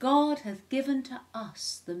 God hath given to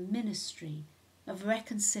us the ministry of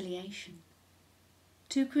reconciliation.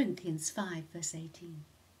 2 Corinthians 5:18.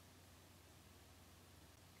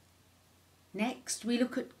 Next, we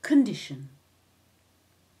look at condition.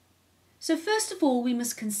 So first of all, we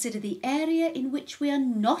must consider the area in which we are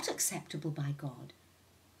not acceptable by God,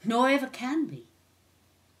 nor ever can be.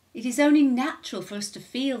 It is only natural for us to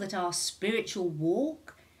feel that our spiritual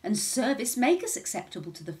walk and service make us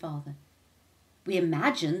acceptable to the Father. We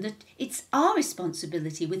imagine that it's our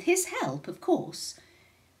responsibility, with his help, of course,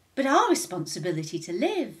 but our responsibility to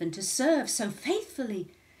live and to serve so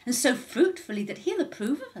faithfully and so fruitfully that he'll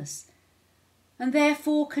approve of us, and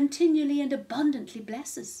therefore continually and abundantly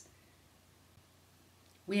bless us.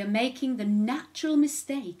 We are making the natural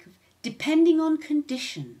mistake of depending on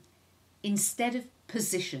condition instead of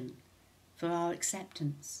position for our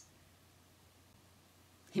acceptance.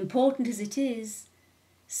 Important as it is,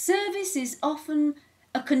 service is often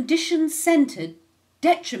a condition-centred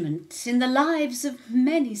detriment in the lives of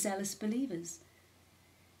many zealous believers.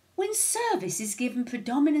 When service is given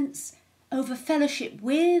predominance over fellowship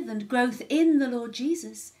with and growth in the Lord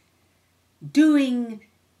Jesus, doing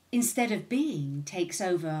instead of being takes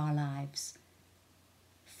over our lives.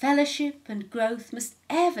 Fellowship and growth must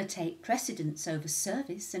ever take precedence over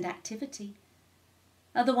service and activity.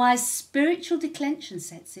 Otherwise, spiritual declension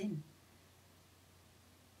sets in.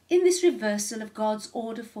 In this reversal of God's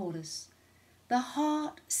order for us, the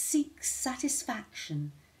heart seeks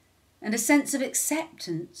satisfaction and a sense of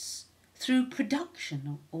acceptance through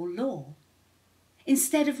production or law,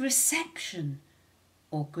 instead of reception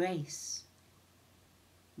or grace.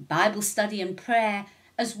 Bible study and prayer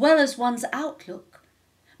as well as one's outlook,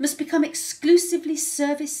 must become exclusively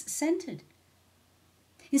service-centred.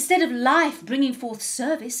 Instead of life bringing forth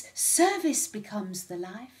service, service becomes the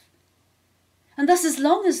life. And thus, as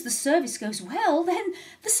long as the service goes well, then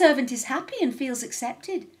the servant is happy and feels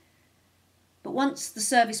accepted. But once the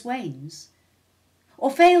service wanes,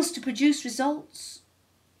 or fails to produce results,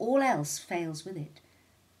 all else fails with it.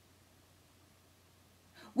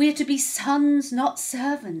 We are to be sons, not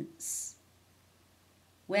servants.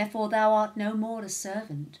 Wherefore thou art no more a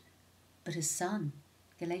servant, but a son.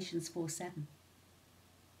 Galatians 4:7.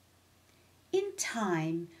 In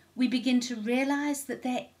time, we begin to realise that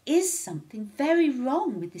there is something very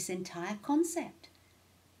wrong with this entire concept.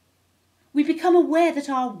 We become aware that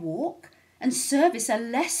our walk and service are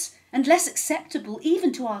less and less acceptable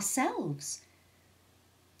even to ourselves.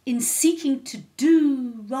 In seeking to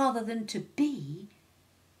do rather than to be,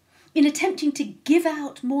 in attempting to give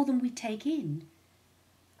out more than we take in,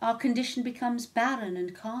 our condition becomes barren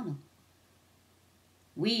and carnal.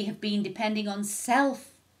 We have been depending on self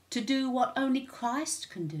to do what only Christ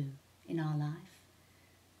can do in our life.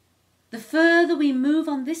 The further we move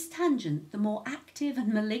on this tangent, the more active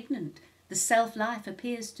and malignant the self-life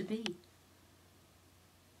appears to be.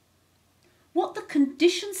 What the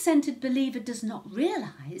condition-centred believer does not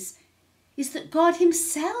realise is that God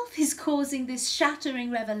himself is causing this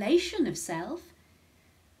shattering revelation of self.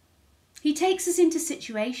 He takes us into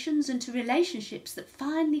situations and to relationships that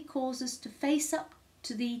finally cause us to face up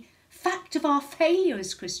to the fact of our failure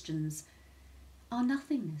as Christians, our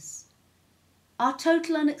nothingness, our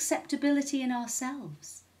total unacceptability in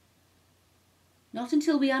ourselves. Not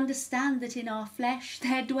until we understand that in our flesh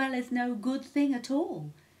there dwelleth no good thing at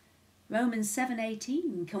all, Romans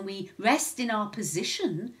 7:18, can we rest in our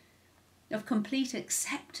position of complete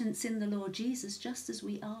acceptance in the Lord Jesus just as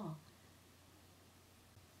we are.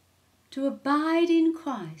 To abide in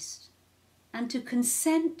Christ and to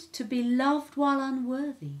consent to be loved while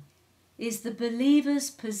unworthy is the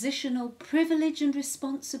believer's positional privilege and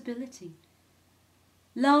responsibility.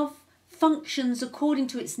 Love functions according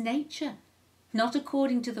to its nature, not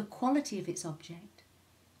according to the quality of its object.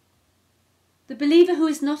 The believer who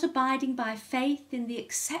is not abiding by faith in the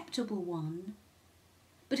acceptable one,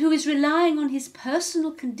 but who is relying on his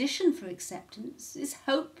personal condition for acceptance, is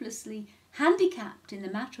hopelessly handicapped in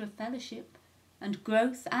the matter of fellowship and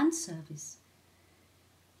growth and service.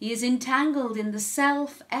 He is entangled in the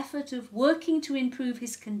self-effort of working to improve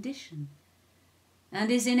his condition and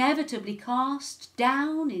is inevitably cast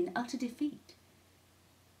down in utter defeat.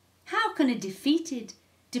 How can a defeated,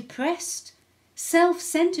 depressed,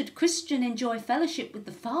 self-centred Christian enjoy fellowship with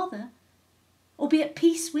the Father or be at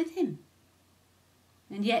peace with him?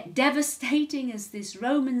 And yet, devastating as this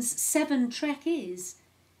Romans 7 trek is,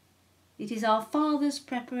 it is our Father's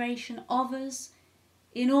preparation of us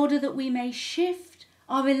in order that we may shift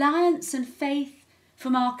our reliance and faith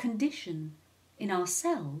from our condition in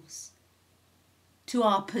ourselves to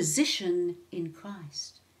our position in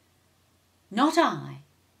Christ. Not I,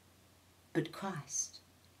 but Christ.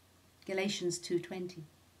 Galatians 2:20.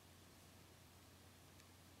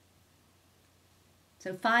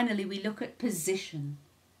 So finally we look at position.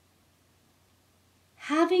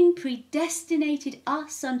 Having predestinated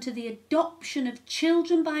us unto the adoption of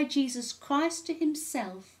children by Jesus Christ to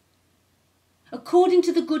himself, according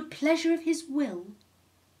to the good pleasure of his will,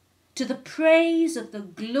 to the praise of the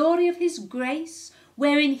glory of his grace,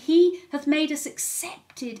 wherein he hath made us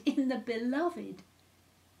accepted in the beloved,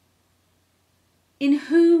 in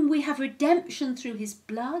whom we have redemption through his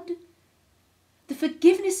blood, the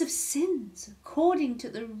forgiveness of sins according to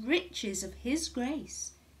the riches of his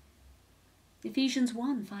grace. Ephesians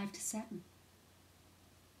 1:5-7.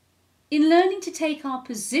 In learning to take our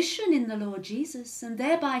position in the Lord Jesus and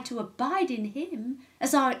thereby to abide in him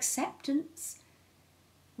as our acceptance,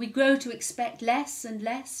 we grow to expect less and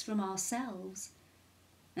less from ourselves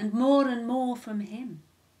and more from him.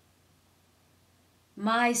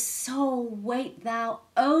 My soul, wait thou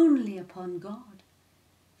only upon God,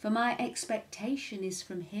 for my expectation is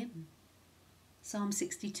from him. Psalm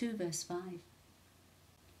 62:5.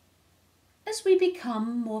 As we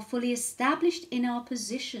become more fully established in our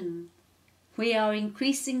position, we are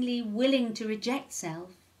increasingly willing to reject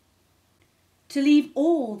self, to leave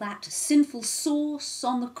all that sinful source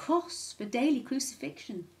on the cross for daily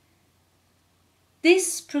crucifixion.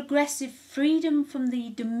 This progressive freedom from the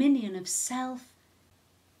dominion of self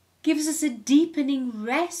gives us a deepening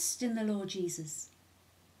rest in the Lord Jesus.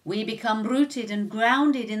 We become rooted and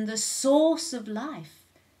grounded in the source of life,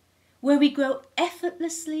 where we grow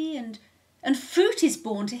effortlessly and fruit is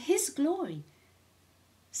born to his glory.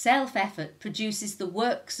 Self-effort produces the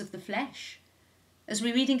works of the flesh, as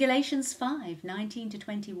we read in Galatians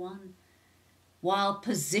 5:19-21, while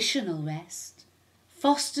positional rest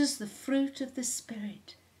fosters the fruit of the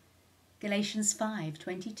Spirit. Galatians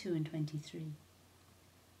 5:22-23.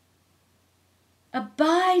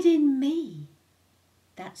 Abide in me.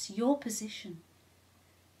 That's your position.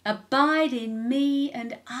 Abide in me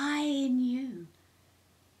and I in you.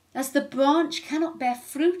 As the branch cannot bear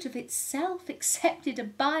fruit of itself except it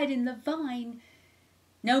abide in the vine,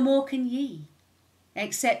 no more can ye,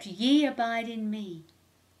 except ye abide in me.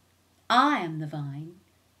 I am the vine,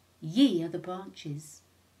 ye are the branches.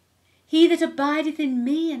 He that abideth in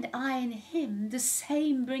me and I in him, the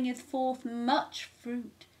same bringeth forth much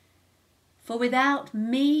fruit. For without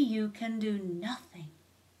me you can do nothing.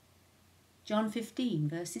 John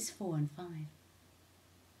 15:4-5.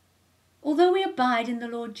 Although we abide in the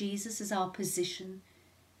Lord Jesus as our position,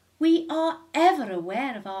 we are ever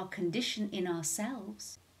aware of our condition in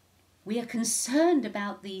ourselves. We are concerned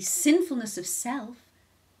about the sinfulness of self,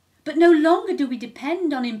 but no longer do we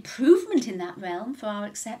depend on improvement in that realm for our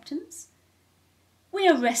acceptance. We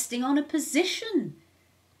are resting on a position,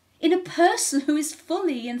 in a person who is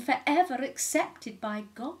fully and forever accepted by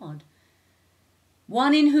God,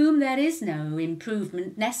 one in whom there is no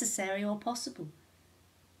improvement necessary or possible.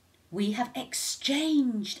 We have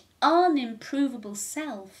exchanged unimprovable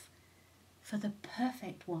self for the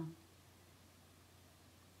perfect one.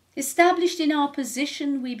 Established in our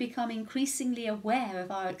position, we become increasingly aware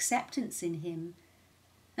of our acceptance in him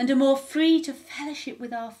and are more free to fellowship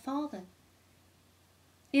with our Father.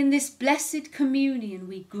 In this blessed communion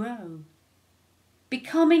we grow,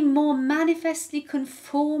 becoming more manifestly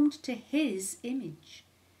conformed to his image.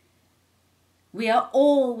 We are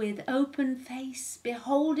all with open face,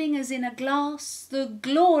 beholding as in a glass the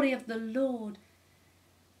glory of the Lord,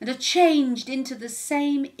 and are changed into the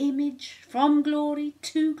same image from glory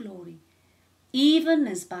to glory, even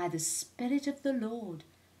as by the Spirit of the Lord.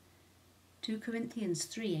 2 Corinthians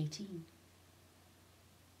 3:18.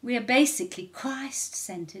 We are basically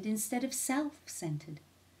Christ-centered instead of self-centered.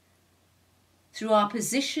 Through our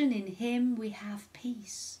position in him we have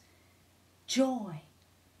peace, joy,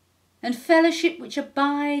 and fellowship which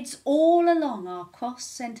abides all along our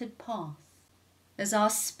cross-centered path as our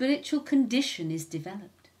spiritual condition is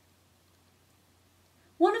developed.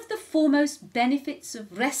 One of the foremost benefits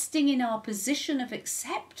of resting in our position of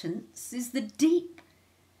acceptance is the deep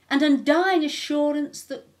and undying assurance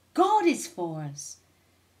that God is for us.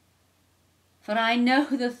 For I know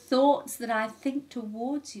the thoughts that I think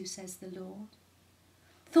towards you, says the Lord,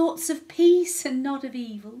 thoughts of peace and not of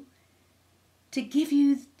evil, to give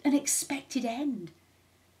you an expected end.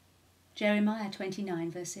 Jeremiah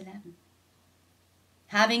 29:11.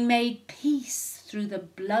 Having made peace through the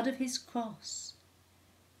blood of his cross.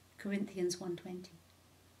 Corinthians 1:20.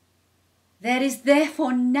 There is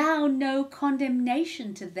therefore now no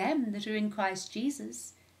condemnation to them that are in Christ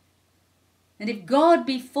Jesus. And if God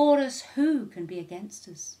be for us, who can be against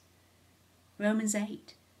us? Romans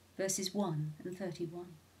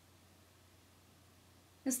 8:1-31.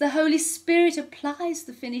 As the Holy Spirit applies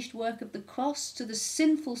the finished work of the cross to the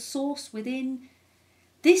sinful source within,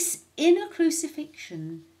 this inner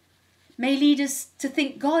crucifixion may lead us to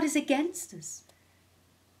think God is against us.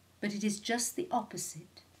 But it is just the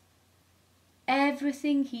opposite.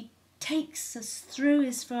 Everything he takes us through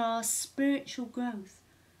is for our spiritual growth.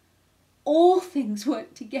 All things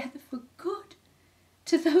work together for good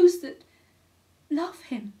to those that love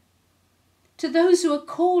him, to those who are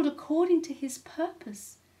called according to his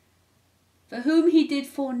purpose. For whom he did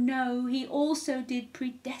foreknow, he also did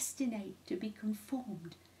predestinate to be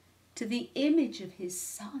conformed to the image of his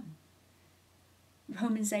Son.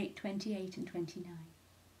 Romans 8:28-29.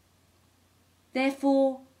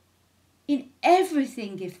 Therefore, in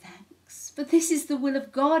everything give thanks, for this is the will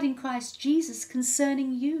of God in Christ Jesus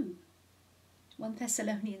concerning you. 1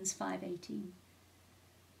 Thessalonians 5:18.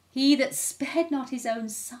 He that spared not his own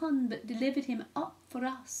Son, but delivered him up for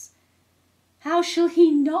us, how shall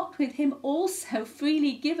he not with him also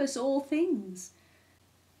freely give us all things?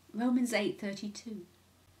 Romans 8:32.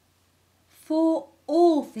 For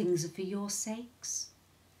all things are for your sakes,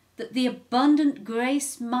 that the abundant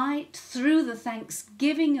grace might, through the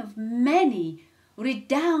thanksgiving of many,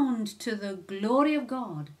 redound to the glory of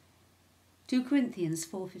God. 2 Corinthians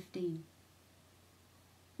 4:15.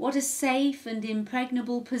 What a safe and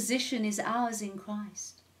impregnable position is ours in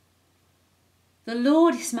Christ. The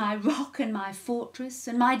Lord is my rock and my fortress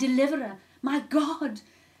and my deliverer, my God,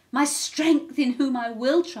 my strength in whom I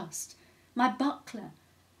will trust, my buckler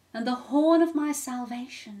and the horn of my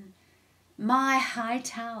salvation, my high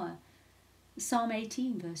tower. Psalm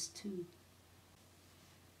 18:2.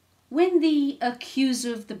 When the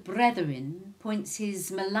accuser of the brethren points his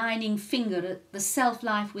maligning finger at the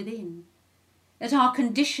self-life within, at our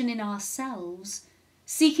condition in ourselves,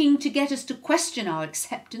 seeking to get us to question our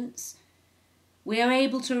acceptance, we are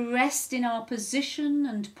able to rest in our position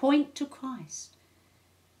and point to Christ.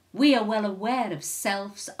 We are well aware of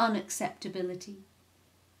self's unacceptability,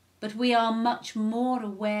 but we are much more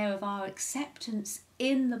aware of our acceptance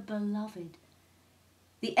in the Beloved.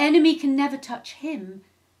 The enemy can never touch him,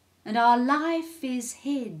 and our life is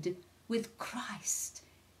hid with Christ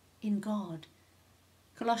in God.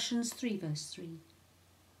 Colossians 3 verse 3.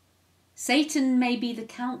 Satan may be the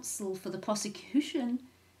counsel for the prosecution,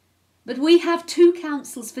 but we have two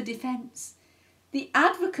counsels for defence, the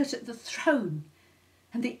advocate at the throne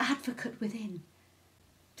and the advocate within,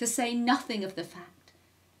 to say nothing of the fact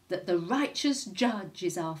that the righteous judge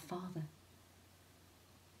is our Father.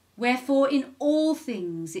 Wherefore in all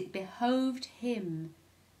things it behoved him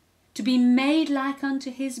to be made like unto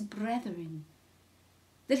his brethren,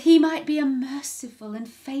 that he might be a merciful and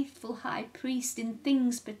faithful high priest in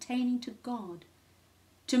things pertaining to God,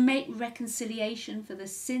 to make reconciliation for the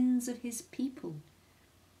sins of his people.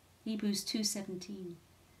 Hebrews 2:17.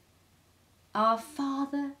 Our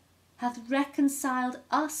Father hath reconciled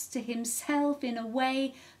us to himself in a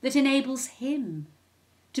way that enables him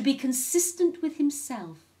to be consistent with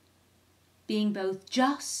himself, being both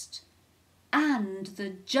just and the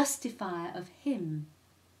justifier of him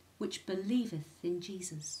which believeth in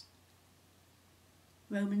Jesus.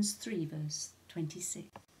 Romans 3 verse 26.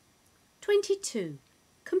 22.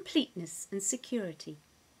 Completeness and security.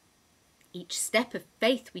 Each step of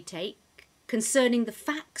faith we take concerning the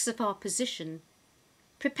facts of our position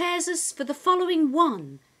prepares us for the following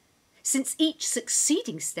one, since each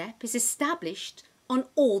succeeding step is established on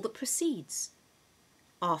all that precedes.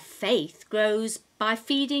 Our faith grows by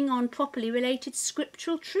feeding on properly related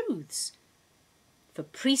scriptural truths. For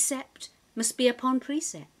precept must be upon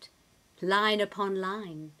precept, line upon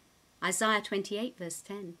line. Isaiah 28 verse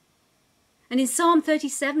 10. And in Psalm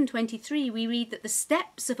 37:23 we read that the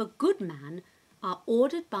steps of a good man are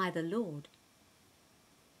ordered by the Lord.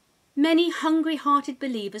 Many hungry-hearted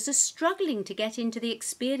believers are struggling to get into the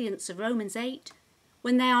experience of Romans 8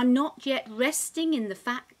 when they are not yet resting in the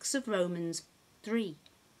facts of Romans 3.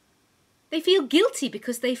 They feel guilty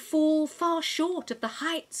because they fall far short of the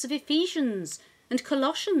heights of Ephesians and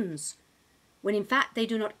Colossians, when in fact they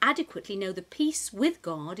do not adequately know the peace with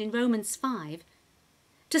God in Romans 5,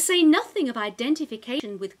 to say nothing of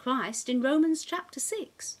identification with Christ in Romans chapter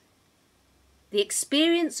 6. The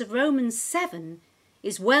experience of Romans 7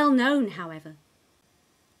 is well known, however.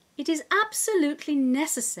 It is absolutely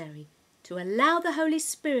necessary to allow the Holy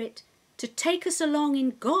Spirit to take us along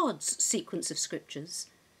in God's sequence of scriptures,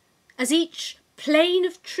 as each plane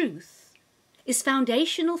of truth is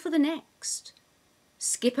foundational for the next.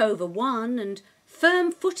 Skip over one and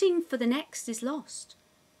firm footing for the next is lost.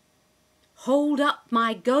 Hold up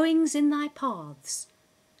my goings in thy paths,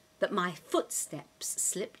 that my footsteps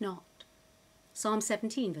slip not. Psalm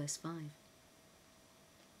 17 verse 5.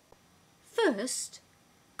 First,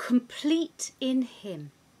 complete in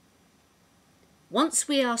him. Once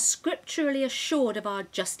we are scripturally assured of our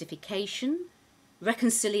justification,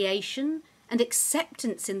 reconciliation and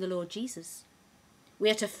acceptance in the Lord Jesus, we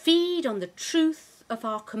are to feed on the truth of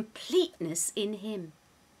our completeness in him.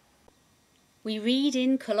 We read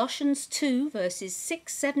in Colossians 2 verses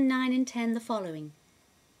 6, 7, 9 and 10 the following.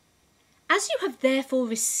 As you have therefore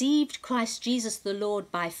received Christ Jesus the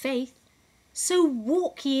Lord by faith, so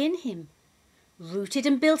walk ye in him, rooted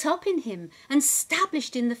and built up in him, and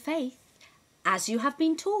stablished in the faith, as you have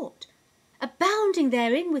been taught, abounding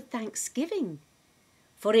therein with thanksgiving.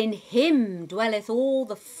 For in him dwelleth all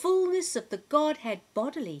the fullness of the Godhead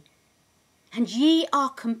bodily, and ye are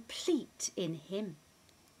complete in him.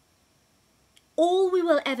 All we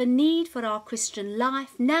will ever need for our Christian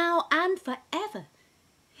life, now and forever,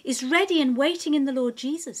 is ready and waiting in the Lord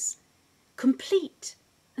Jesus, complete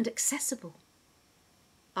and accessible.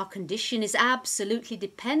 Our condition is absolutely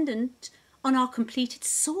dependent on our completed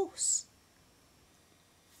source.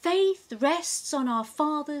 Faith rests on our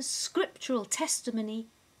Father's scriptural testimony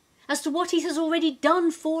as to what he has already done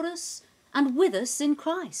for us and with us in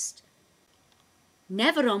Christ.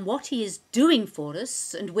 Never on what he is doing for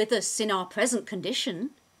us and with us in our present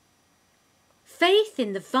condition. Faith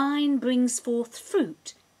in the vine brings forth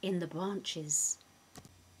fruit in the branches.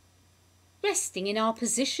 Resting in our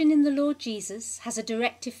position in the Lord Jesus has a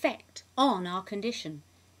direct effect on our condition.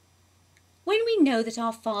 When we know that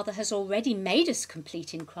our Father has already made us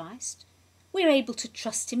complete in Christ, we are able to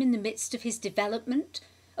trust him in the midst of his development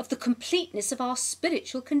of the completeness of our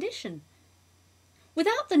spiritual condition.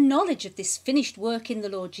 Without the knowledge of this finished work in the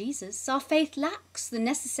Lord Jesus, our faith lacks the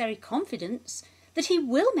necessary confidence that he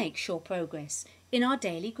will make sure progress in our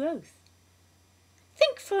daily growth.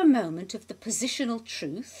 Think for a moment of the positional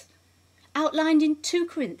truth outlined in 2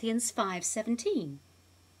 Corinthians 5:17.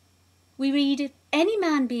 We read, "If any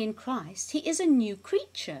man be in Christ, he is a new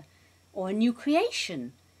creature," or a new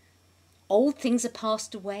creation. "Old things are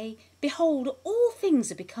passed away, behold, all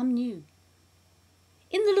things are become new."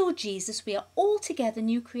 In the Lord Jesus we are altogether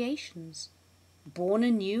new creations, born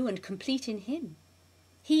anew and complete in him.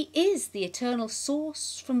 He is the eternal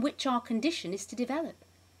source from which our condition is to develop.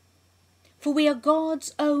 For we are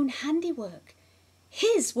God's own handiwork,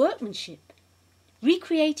 his workmanship,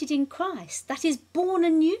 recreated in Christ, that is, born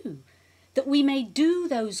anew, that we may do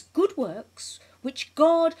those good works which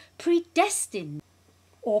God predestined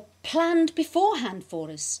or planned beforehand for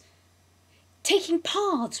us, taking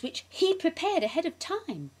paths which he prepared ahead of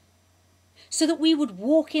time, so that we would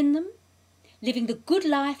walk in them, living the good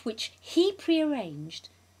life which he prearranged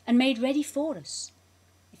and made ready for us.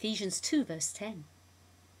 Ephesians 2:10.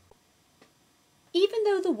 Even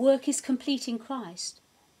though the work is complete in Christ,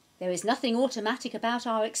 there is nothing automatic about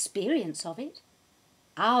our experience of it.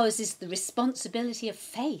 Ours is the responsibility of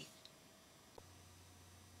faith.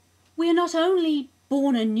 We are not only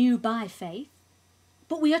born anew by faith,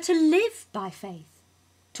 but we are to live by faith,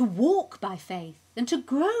 to walk by faith, and to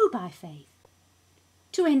grow by faith,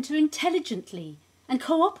 to enter intelligently and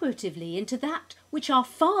cooperatively into that which our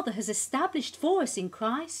Father has established for us in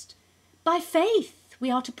Christ. By faith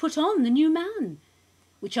we are to put on the new man,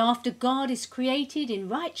 which after God is created in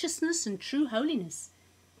righteousness and true holiness.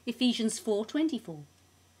 Ephesians 4:24.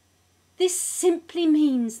 This simply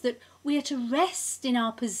means that we are to rest in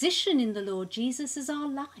our position in the Lord Jesus as our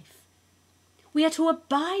life. We are to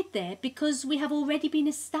abide there because we have already been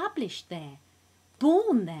established there,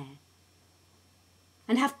 born there,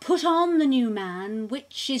 and have put on the new man,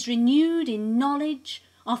 which is renewed in knowledge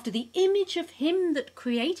after the image of him that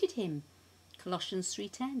created him. Colossians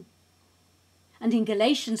 3:10. And in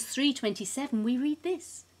Galatians 3:27 we read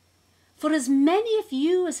this: "For as many of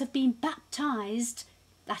you as have been baptized,"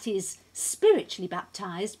 that is, spiritually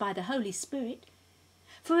baptized by the Holy Spirit,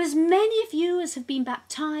 "for as many of you as have been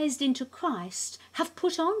baptized into Christ have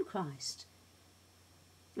put on Christ."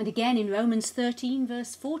 And again in Romans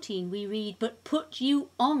 13:14 we read, "But put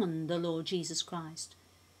you on the Lord Jesus Christ,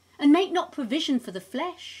 and make not provision for the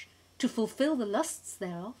flesh to fulfill the lusts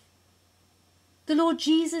thereof." The Lord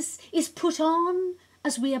Jesus is put on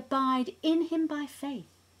as we abide in him by faith.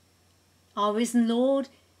 Our risen Lord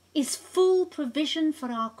is full provision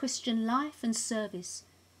for our Christian life and service,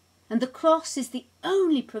 and the cross is the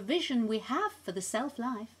only provision we have for the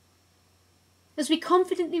self-life. As we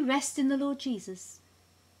confidently rest in the Lord Jesus,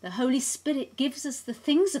 the Holy Spirit gives us the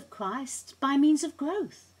things of Christ by means of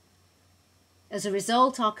growth. As a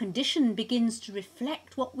result, our condition begins to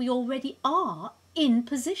reflect what we already are in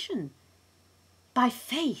position. By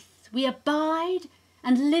faith, we abide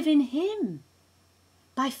and live in him.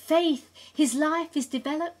 By faith, his life is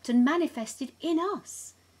developed and manifested in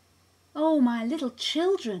us. Oh, my little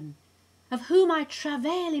children, of whom I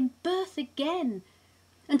travail in birth again,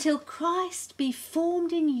 until Christ be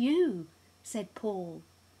formed in you, said Paul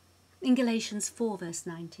in Galatians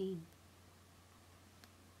 4:19.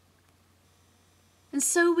 And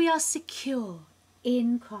so we are secure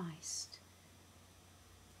in Christ.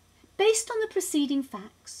 Based on the preceding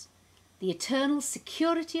facts, the eternal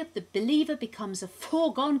security of the believer becomes a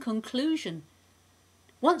foregone conclusion.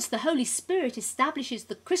 Once the Holy Spirit establishes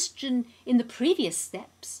the Christian in the previous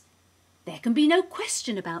steps, there can be no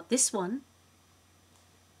question about this one.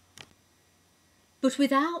 But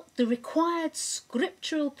without the required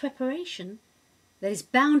scriptural preparation, there is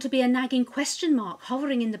bound to be a nagging question mark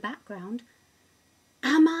hovering in the background.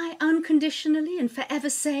 Am I unconditionally and forever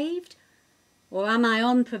saved, or am I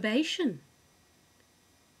on probation?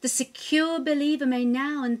 The secure believer may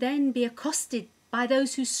now and then be accosted by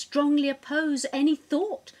those who strongly oppose any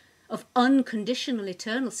thought of unconditional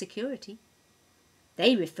eternal security.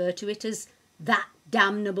 They refer to it as that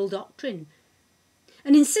damnable doctrine,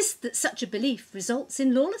 and insist that such a belief results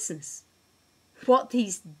in lawlessness. What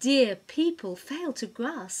these dear people fail to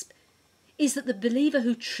grasp is that the believer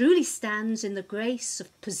who truly stands in the grace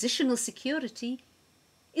of positional security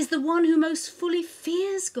is the one who most fully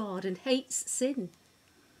fears God and hates sin.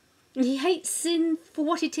 And he hates sin for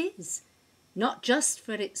what it is, not just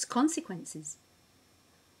for its consequences.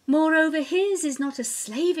 Moreover, his is not a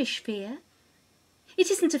slavish fear. It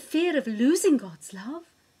isn't a fear of losing God's love,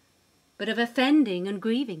 but of offending and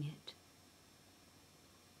grieving it.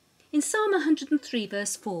 In Psalm 103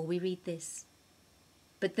 verse 4 we read this: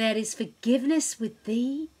 but there is forgiveness with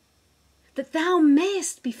thee, that thou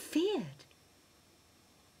mayest be feared.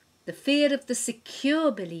 The fear of the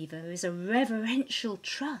secure believer is a reverential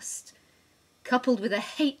trust, coupled with a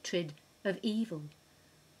hatred of evil.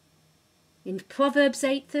 In Proverbs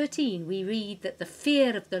 8:13 we read that the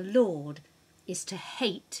fear of the Lord is to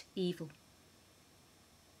hate evil.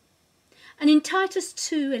 And in Titus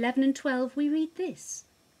 2:11 and 12 we read this: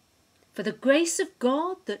 For the grace of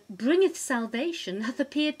God that bringeth salvation hath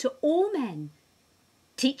appeared to all men,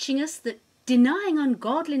 teaching us that, denying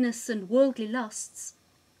ungodliness and worldly lusts,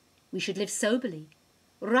 we should live soberly,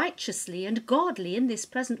 righteously and godly in this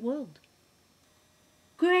present world.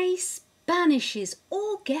 Grace banishes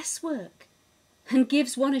all guesswork and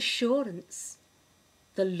gives one assurance.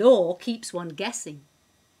 The law keeps one guessing.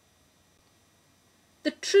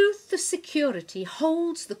 The truth of security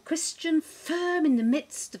holds the Christian firm in the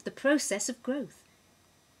midst of the process of growth.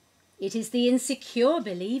 It is the insecure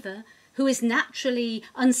believer who is naturally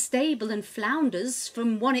unstable and flounders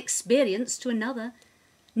from one experience to another,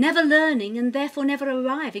 never learning and therefore never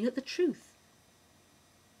arriving at the truth.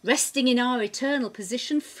 Resting in our eternal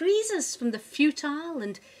position frees us from the futile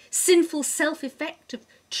and sinful self-effect of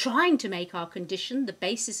trying to make our condition the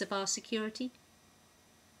basis of our security.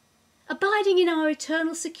 Abiding in our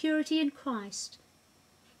eternal security in Christ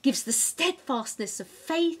gives the steadfastness of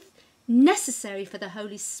faith necessary for the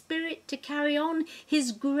Holy Spirit to carry on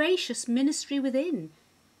his gracious ministry within,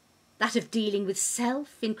 that of dealing with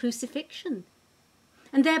self in crucifixion,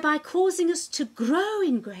 and thereby causing us to grow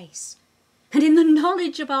in grace and in the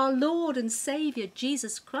knowledge of our Lord and Saviour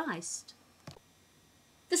Jesus Christ.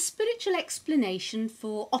 The spiritual explanation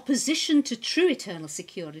for opposition to true eternal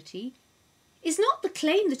security is not the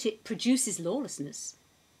claim that it produces lawlessness.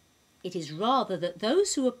 It is rather that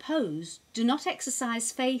those who oppose do not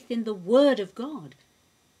exercise faith in the Word of God,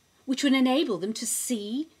 which would enable them to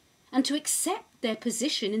see and to accept their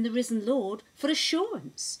position in the risen Lord for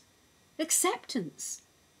assurance, acceptance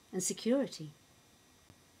and security.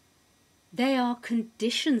 They are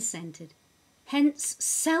condition-centred, hence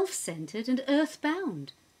self-centred and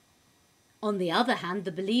earth-bound. On the other hand,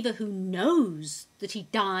 the believer who knows that he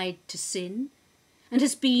died to sin and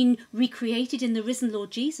has been recreated in the risen Lord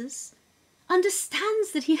Jesus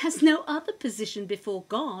understands that he has no other position before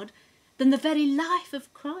God than the very life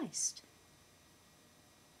of Christ.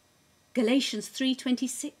 Galatians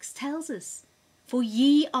 3:26 tells us, For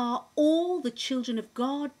ye are all the children of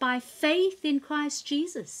God by faith in Christ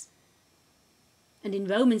Jesus. And in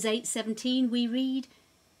Romans 8:17 we read,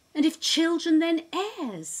 And if children, then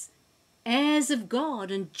heirs, heirs of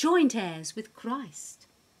God and joint heirs with Christ.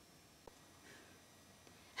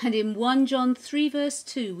 And in 1 John 3 verse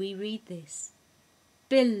 2 we read this,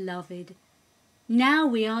 Beloved, now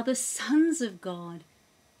we are the sons of God,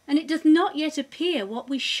 and it doth not yet appear what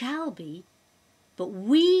we shall be, but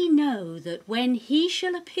we know that when he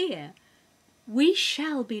shall appear, we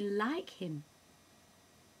shall be like him.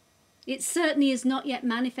 It certainly is not yet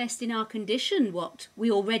manifest in our condition what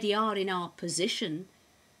we already are in our position,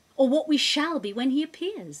 or what we shall be when he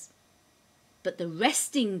appears. But the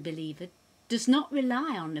resting believer does not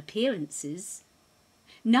rely on appearances,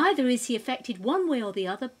 neither is he affected one way or the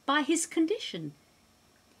other by his condition.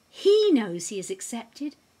 He knows he is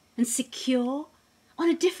accepted and secure on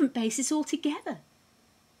a different basis altogether,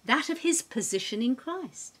 that of his position in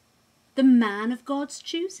Christ, the man of God's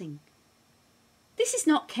choosing. This is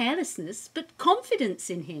not carelessness, but confidence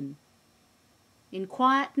in him. In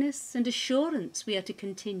quietness and assurance we are to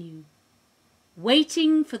continue,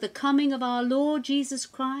 waiting for the coming of our Lord Jesus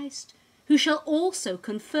Christ, who shall also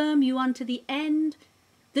confirm you unto the end,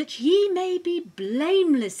 that ye may be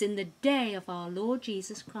blameless in the day of our Lord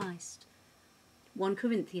Jesus Christ. 1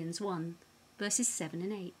 Corinthians 1 verses 7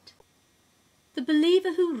 and 8. The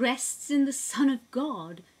believer who rests in the Son of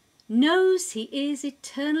God knows he is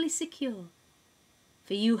eternally secure.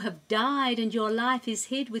 For you have died, and your life is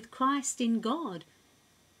hid with Christ in God.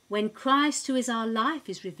 When Christ, who is our life,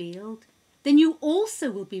 is revealed, then you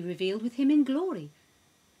also will be revealed with him in glory.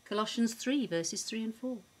 Colossians 3 verses 3 and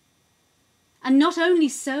 4. And not only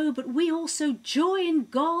so, but we also joy in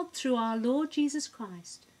God through our Lord Jesus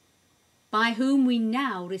Christ, by whom we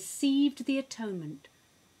now received the atonement.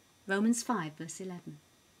 Romans 5 verse 11.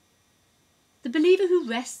 The believer who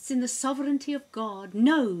rests in the sovereignty of God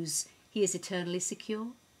knows he is eternally secure.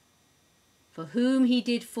 For whom he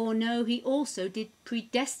did foreknow, he also did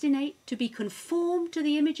predestinate to be conformed to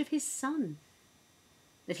the image of his Son,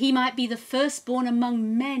 that he might be the firstborn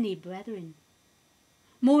among many brethren.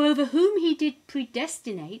 Moreover, whom he did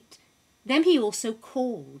predestinate, them he also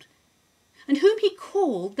called. And whom he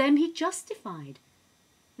called, them he justified.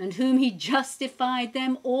 and whom he justified,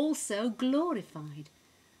 them also glorified.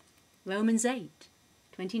 Romans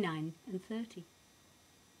 8:29 and 30.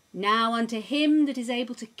 Now unto him that is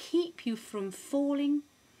able to keep you from falling,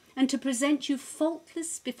 and to present you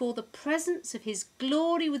faultless before the presence of his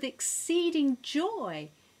glory with exceeding joy,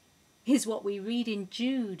 is what we read in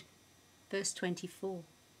Jude, verse 24.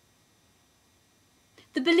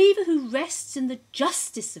 The believer who rests in the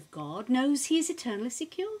justice of God knows he is eternally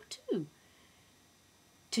secure too.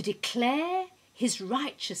 To declare his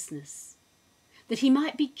righteousness, that he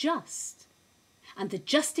might be just, and the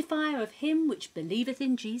justifier of him which believeth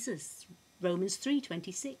in Jesus. Romans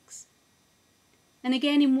 3:26. And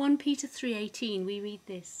again in 1 Peter 3:18 we read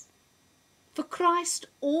this: For Christ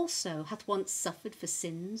also hath once suffered for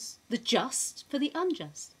sins, the just for the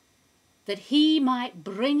unjust, that he might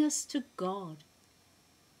bring us to God.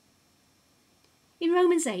 In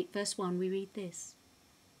Romans 8 verse 1 we read this: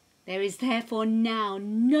 There is therefore now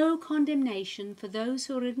no condemnation for those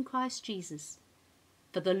who are in Christ Jesus.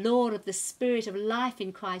 For the law of the Spirit of life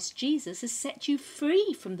in Christ Jesus has set you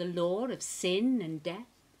free from the law of sin and death.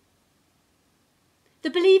 The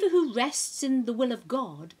believer who rests in the will of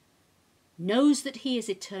God knows that he is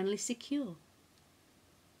eternally secure.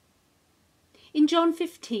 In John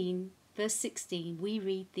 15, verse 16, we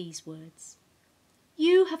read these words: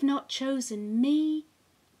 You have not chosen me,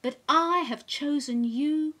 but I have chosen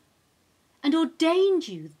you, and ordained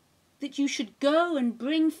you that you should go and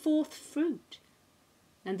bring forth fruit,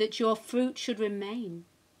 and that your fruit should remain.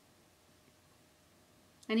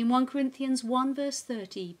 And in 1 Corinthians 1 verse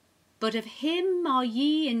 30, But of him are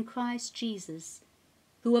ye in Christ Jesus,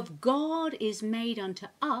 who of God is made unto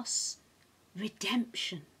us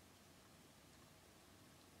redemption.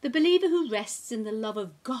 The believer who rests in the love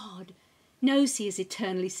of God knows he is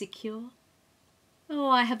eternally secure. Oh,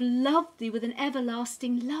 I have loved thee with an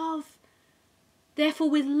everlasting love. Therefore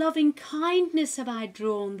with loving kindness have I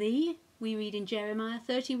drawn thee. We read in Jeremiah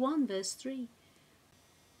 31 verse 3.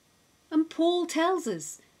 And Paul tells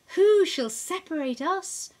us, Who shall separate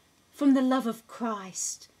us from the love of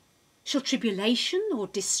Christ? Shall tribulation or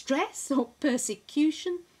distress or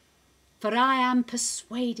persecution? For I am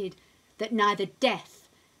persuaded that neither death,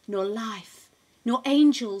 nor life, nor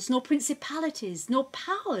angels, nor principalities, nor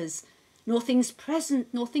powers, nor things present,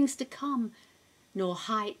 nor things to come, nor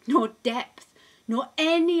height, nor depth, nor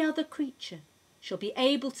any other creature shall be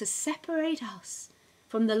able to separate us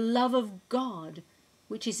from the love of God,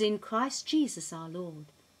 which is in Christ Jesus our Lord.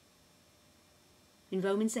 In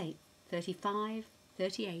Romans 8, 35,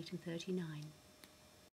 38 and 39.